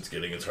reviews it's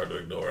getting, it's hard to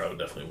ignore. I would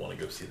definitely want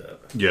to go see that.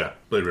 Yeah,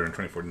 Blade Runner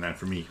 2049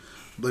 for me.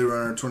 Blade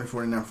Runner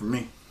 2049 for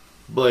me.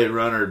 Blade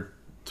Runner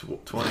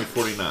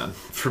 2049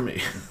 for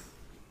me.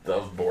 That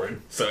was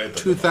boring. So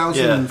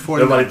 2049.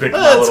 Nobody picked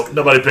My Little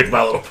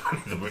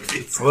Pony, the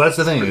movie. Well, that's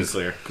the thing. Is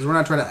clear. Because we're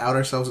not trying to out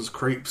ourselves as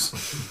creeps.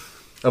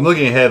 I'm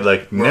looking ahead,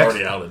 like, We're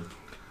already outed.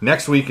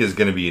 Next week is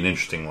going to be an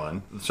interesting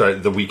one. Sorry,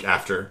 the week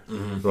after,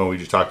 the one we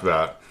just talked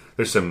about.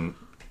 There's some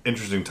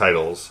interesting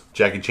titles.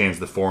 Jackie Chan's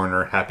The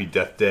Foreigner, Happy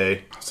Death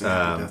Day.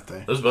 Happy Death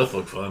Day. Those both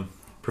look fun.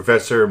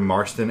 Professor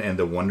Marston and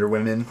the Wonder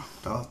Women.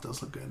 That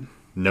does look good.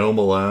 No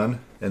Malone.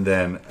 And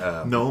then...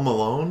 No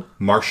Malone?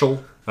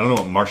 Marshall. I don't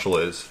know what Marshall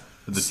is.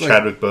 The It's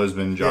Chadwick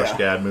Boseman, Josh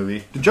Gad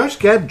movie. Did Josh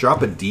Gad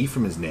drop a D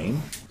from his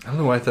name? I don't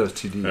know why I thought it was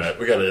 2 Ds. All right,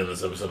 we got to end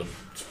this episode.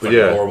 It's fucking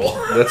horrible.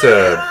 That's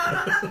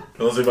a...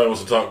 Unless anybody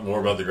wants to talk more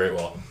about The Great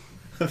Wall.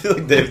 I feel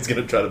like David's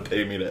going to try to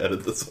pay me to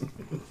edit this one.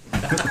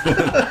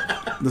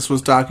 This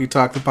was Talkie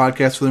Talk, the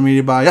podcast for the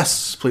media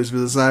bias. Please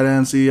visit the site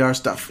and see our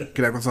stuff.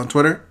 Connect with us on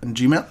Twitter and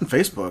Gmail and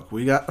Facebook.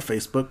 We got a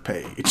Facebook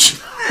page.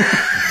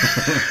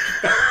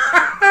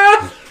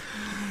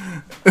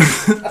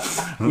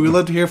 We would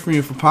love to hear from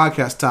you for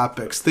podcast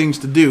topics, things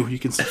to do. You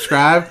can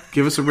subscribe,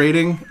 give us a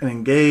rating, and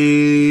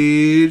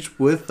engage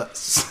with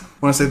us. I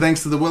want to say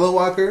thanks to the Willow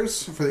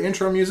Walkers for the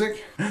intro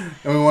music. And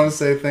we want to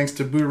say thanks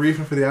to Boo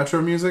Reefa for the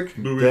outro music.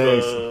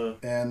 Thanks.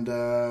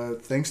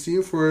 And thanks to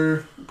you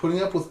for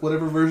putting up with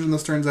whatever version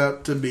this turns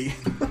out to be.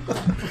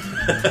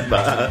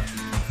 Bye.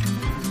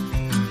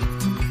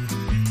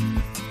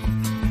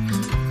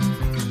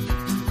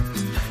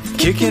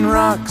 Kicking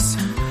rocks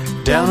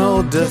down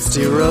old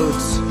dusty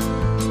roads,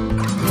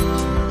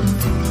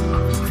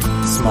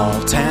 small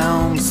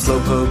town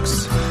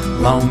slowpokes,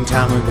 long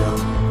time ago.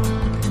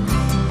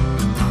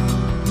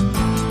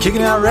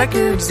 Kicking out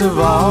records of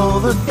all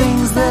the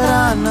things that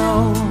I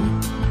know,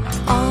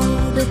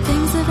 all the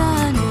things that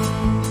I know.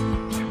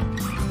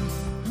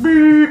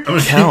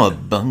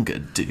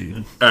 Cowabunga,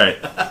 dude. All right.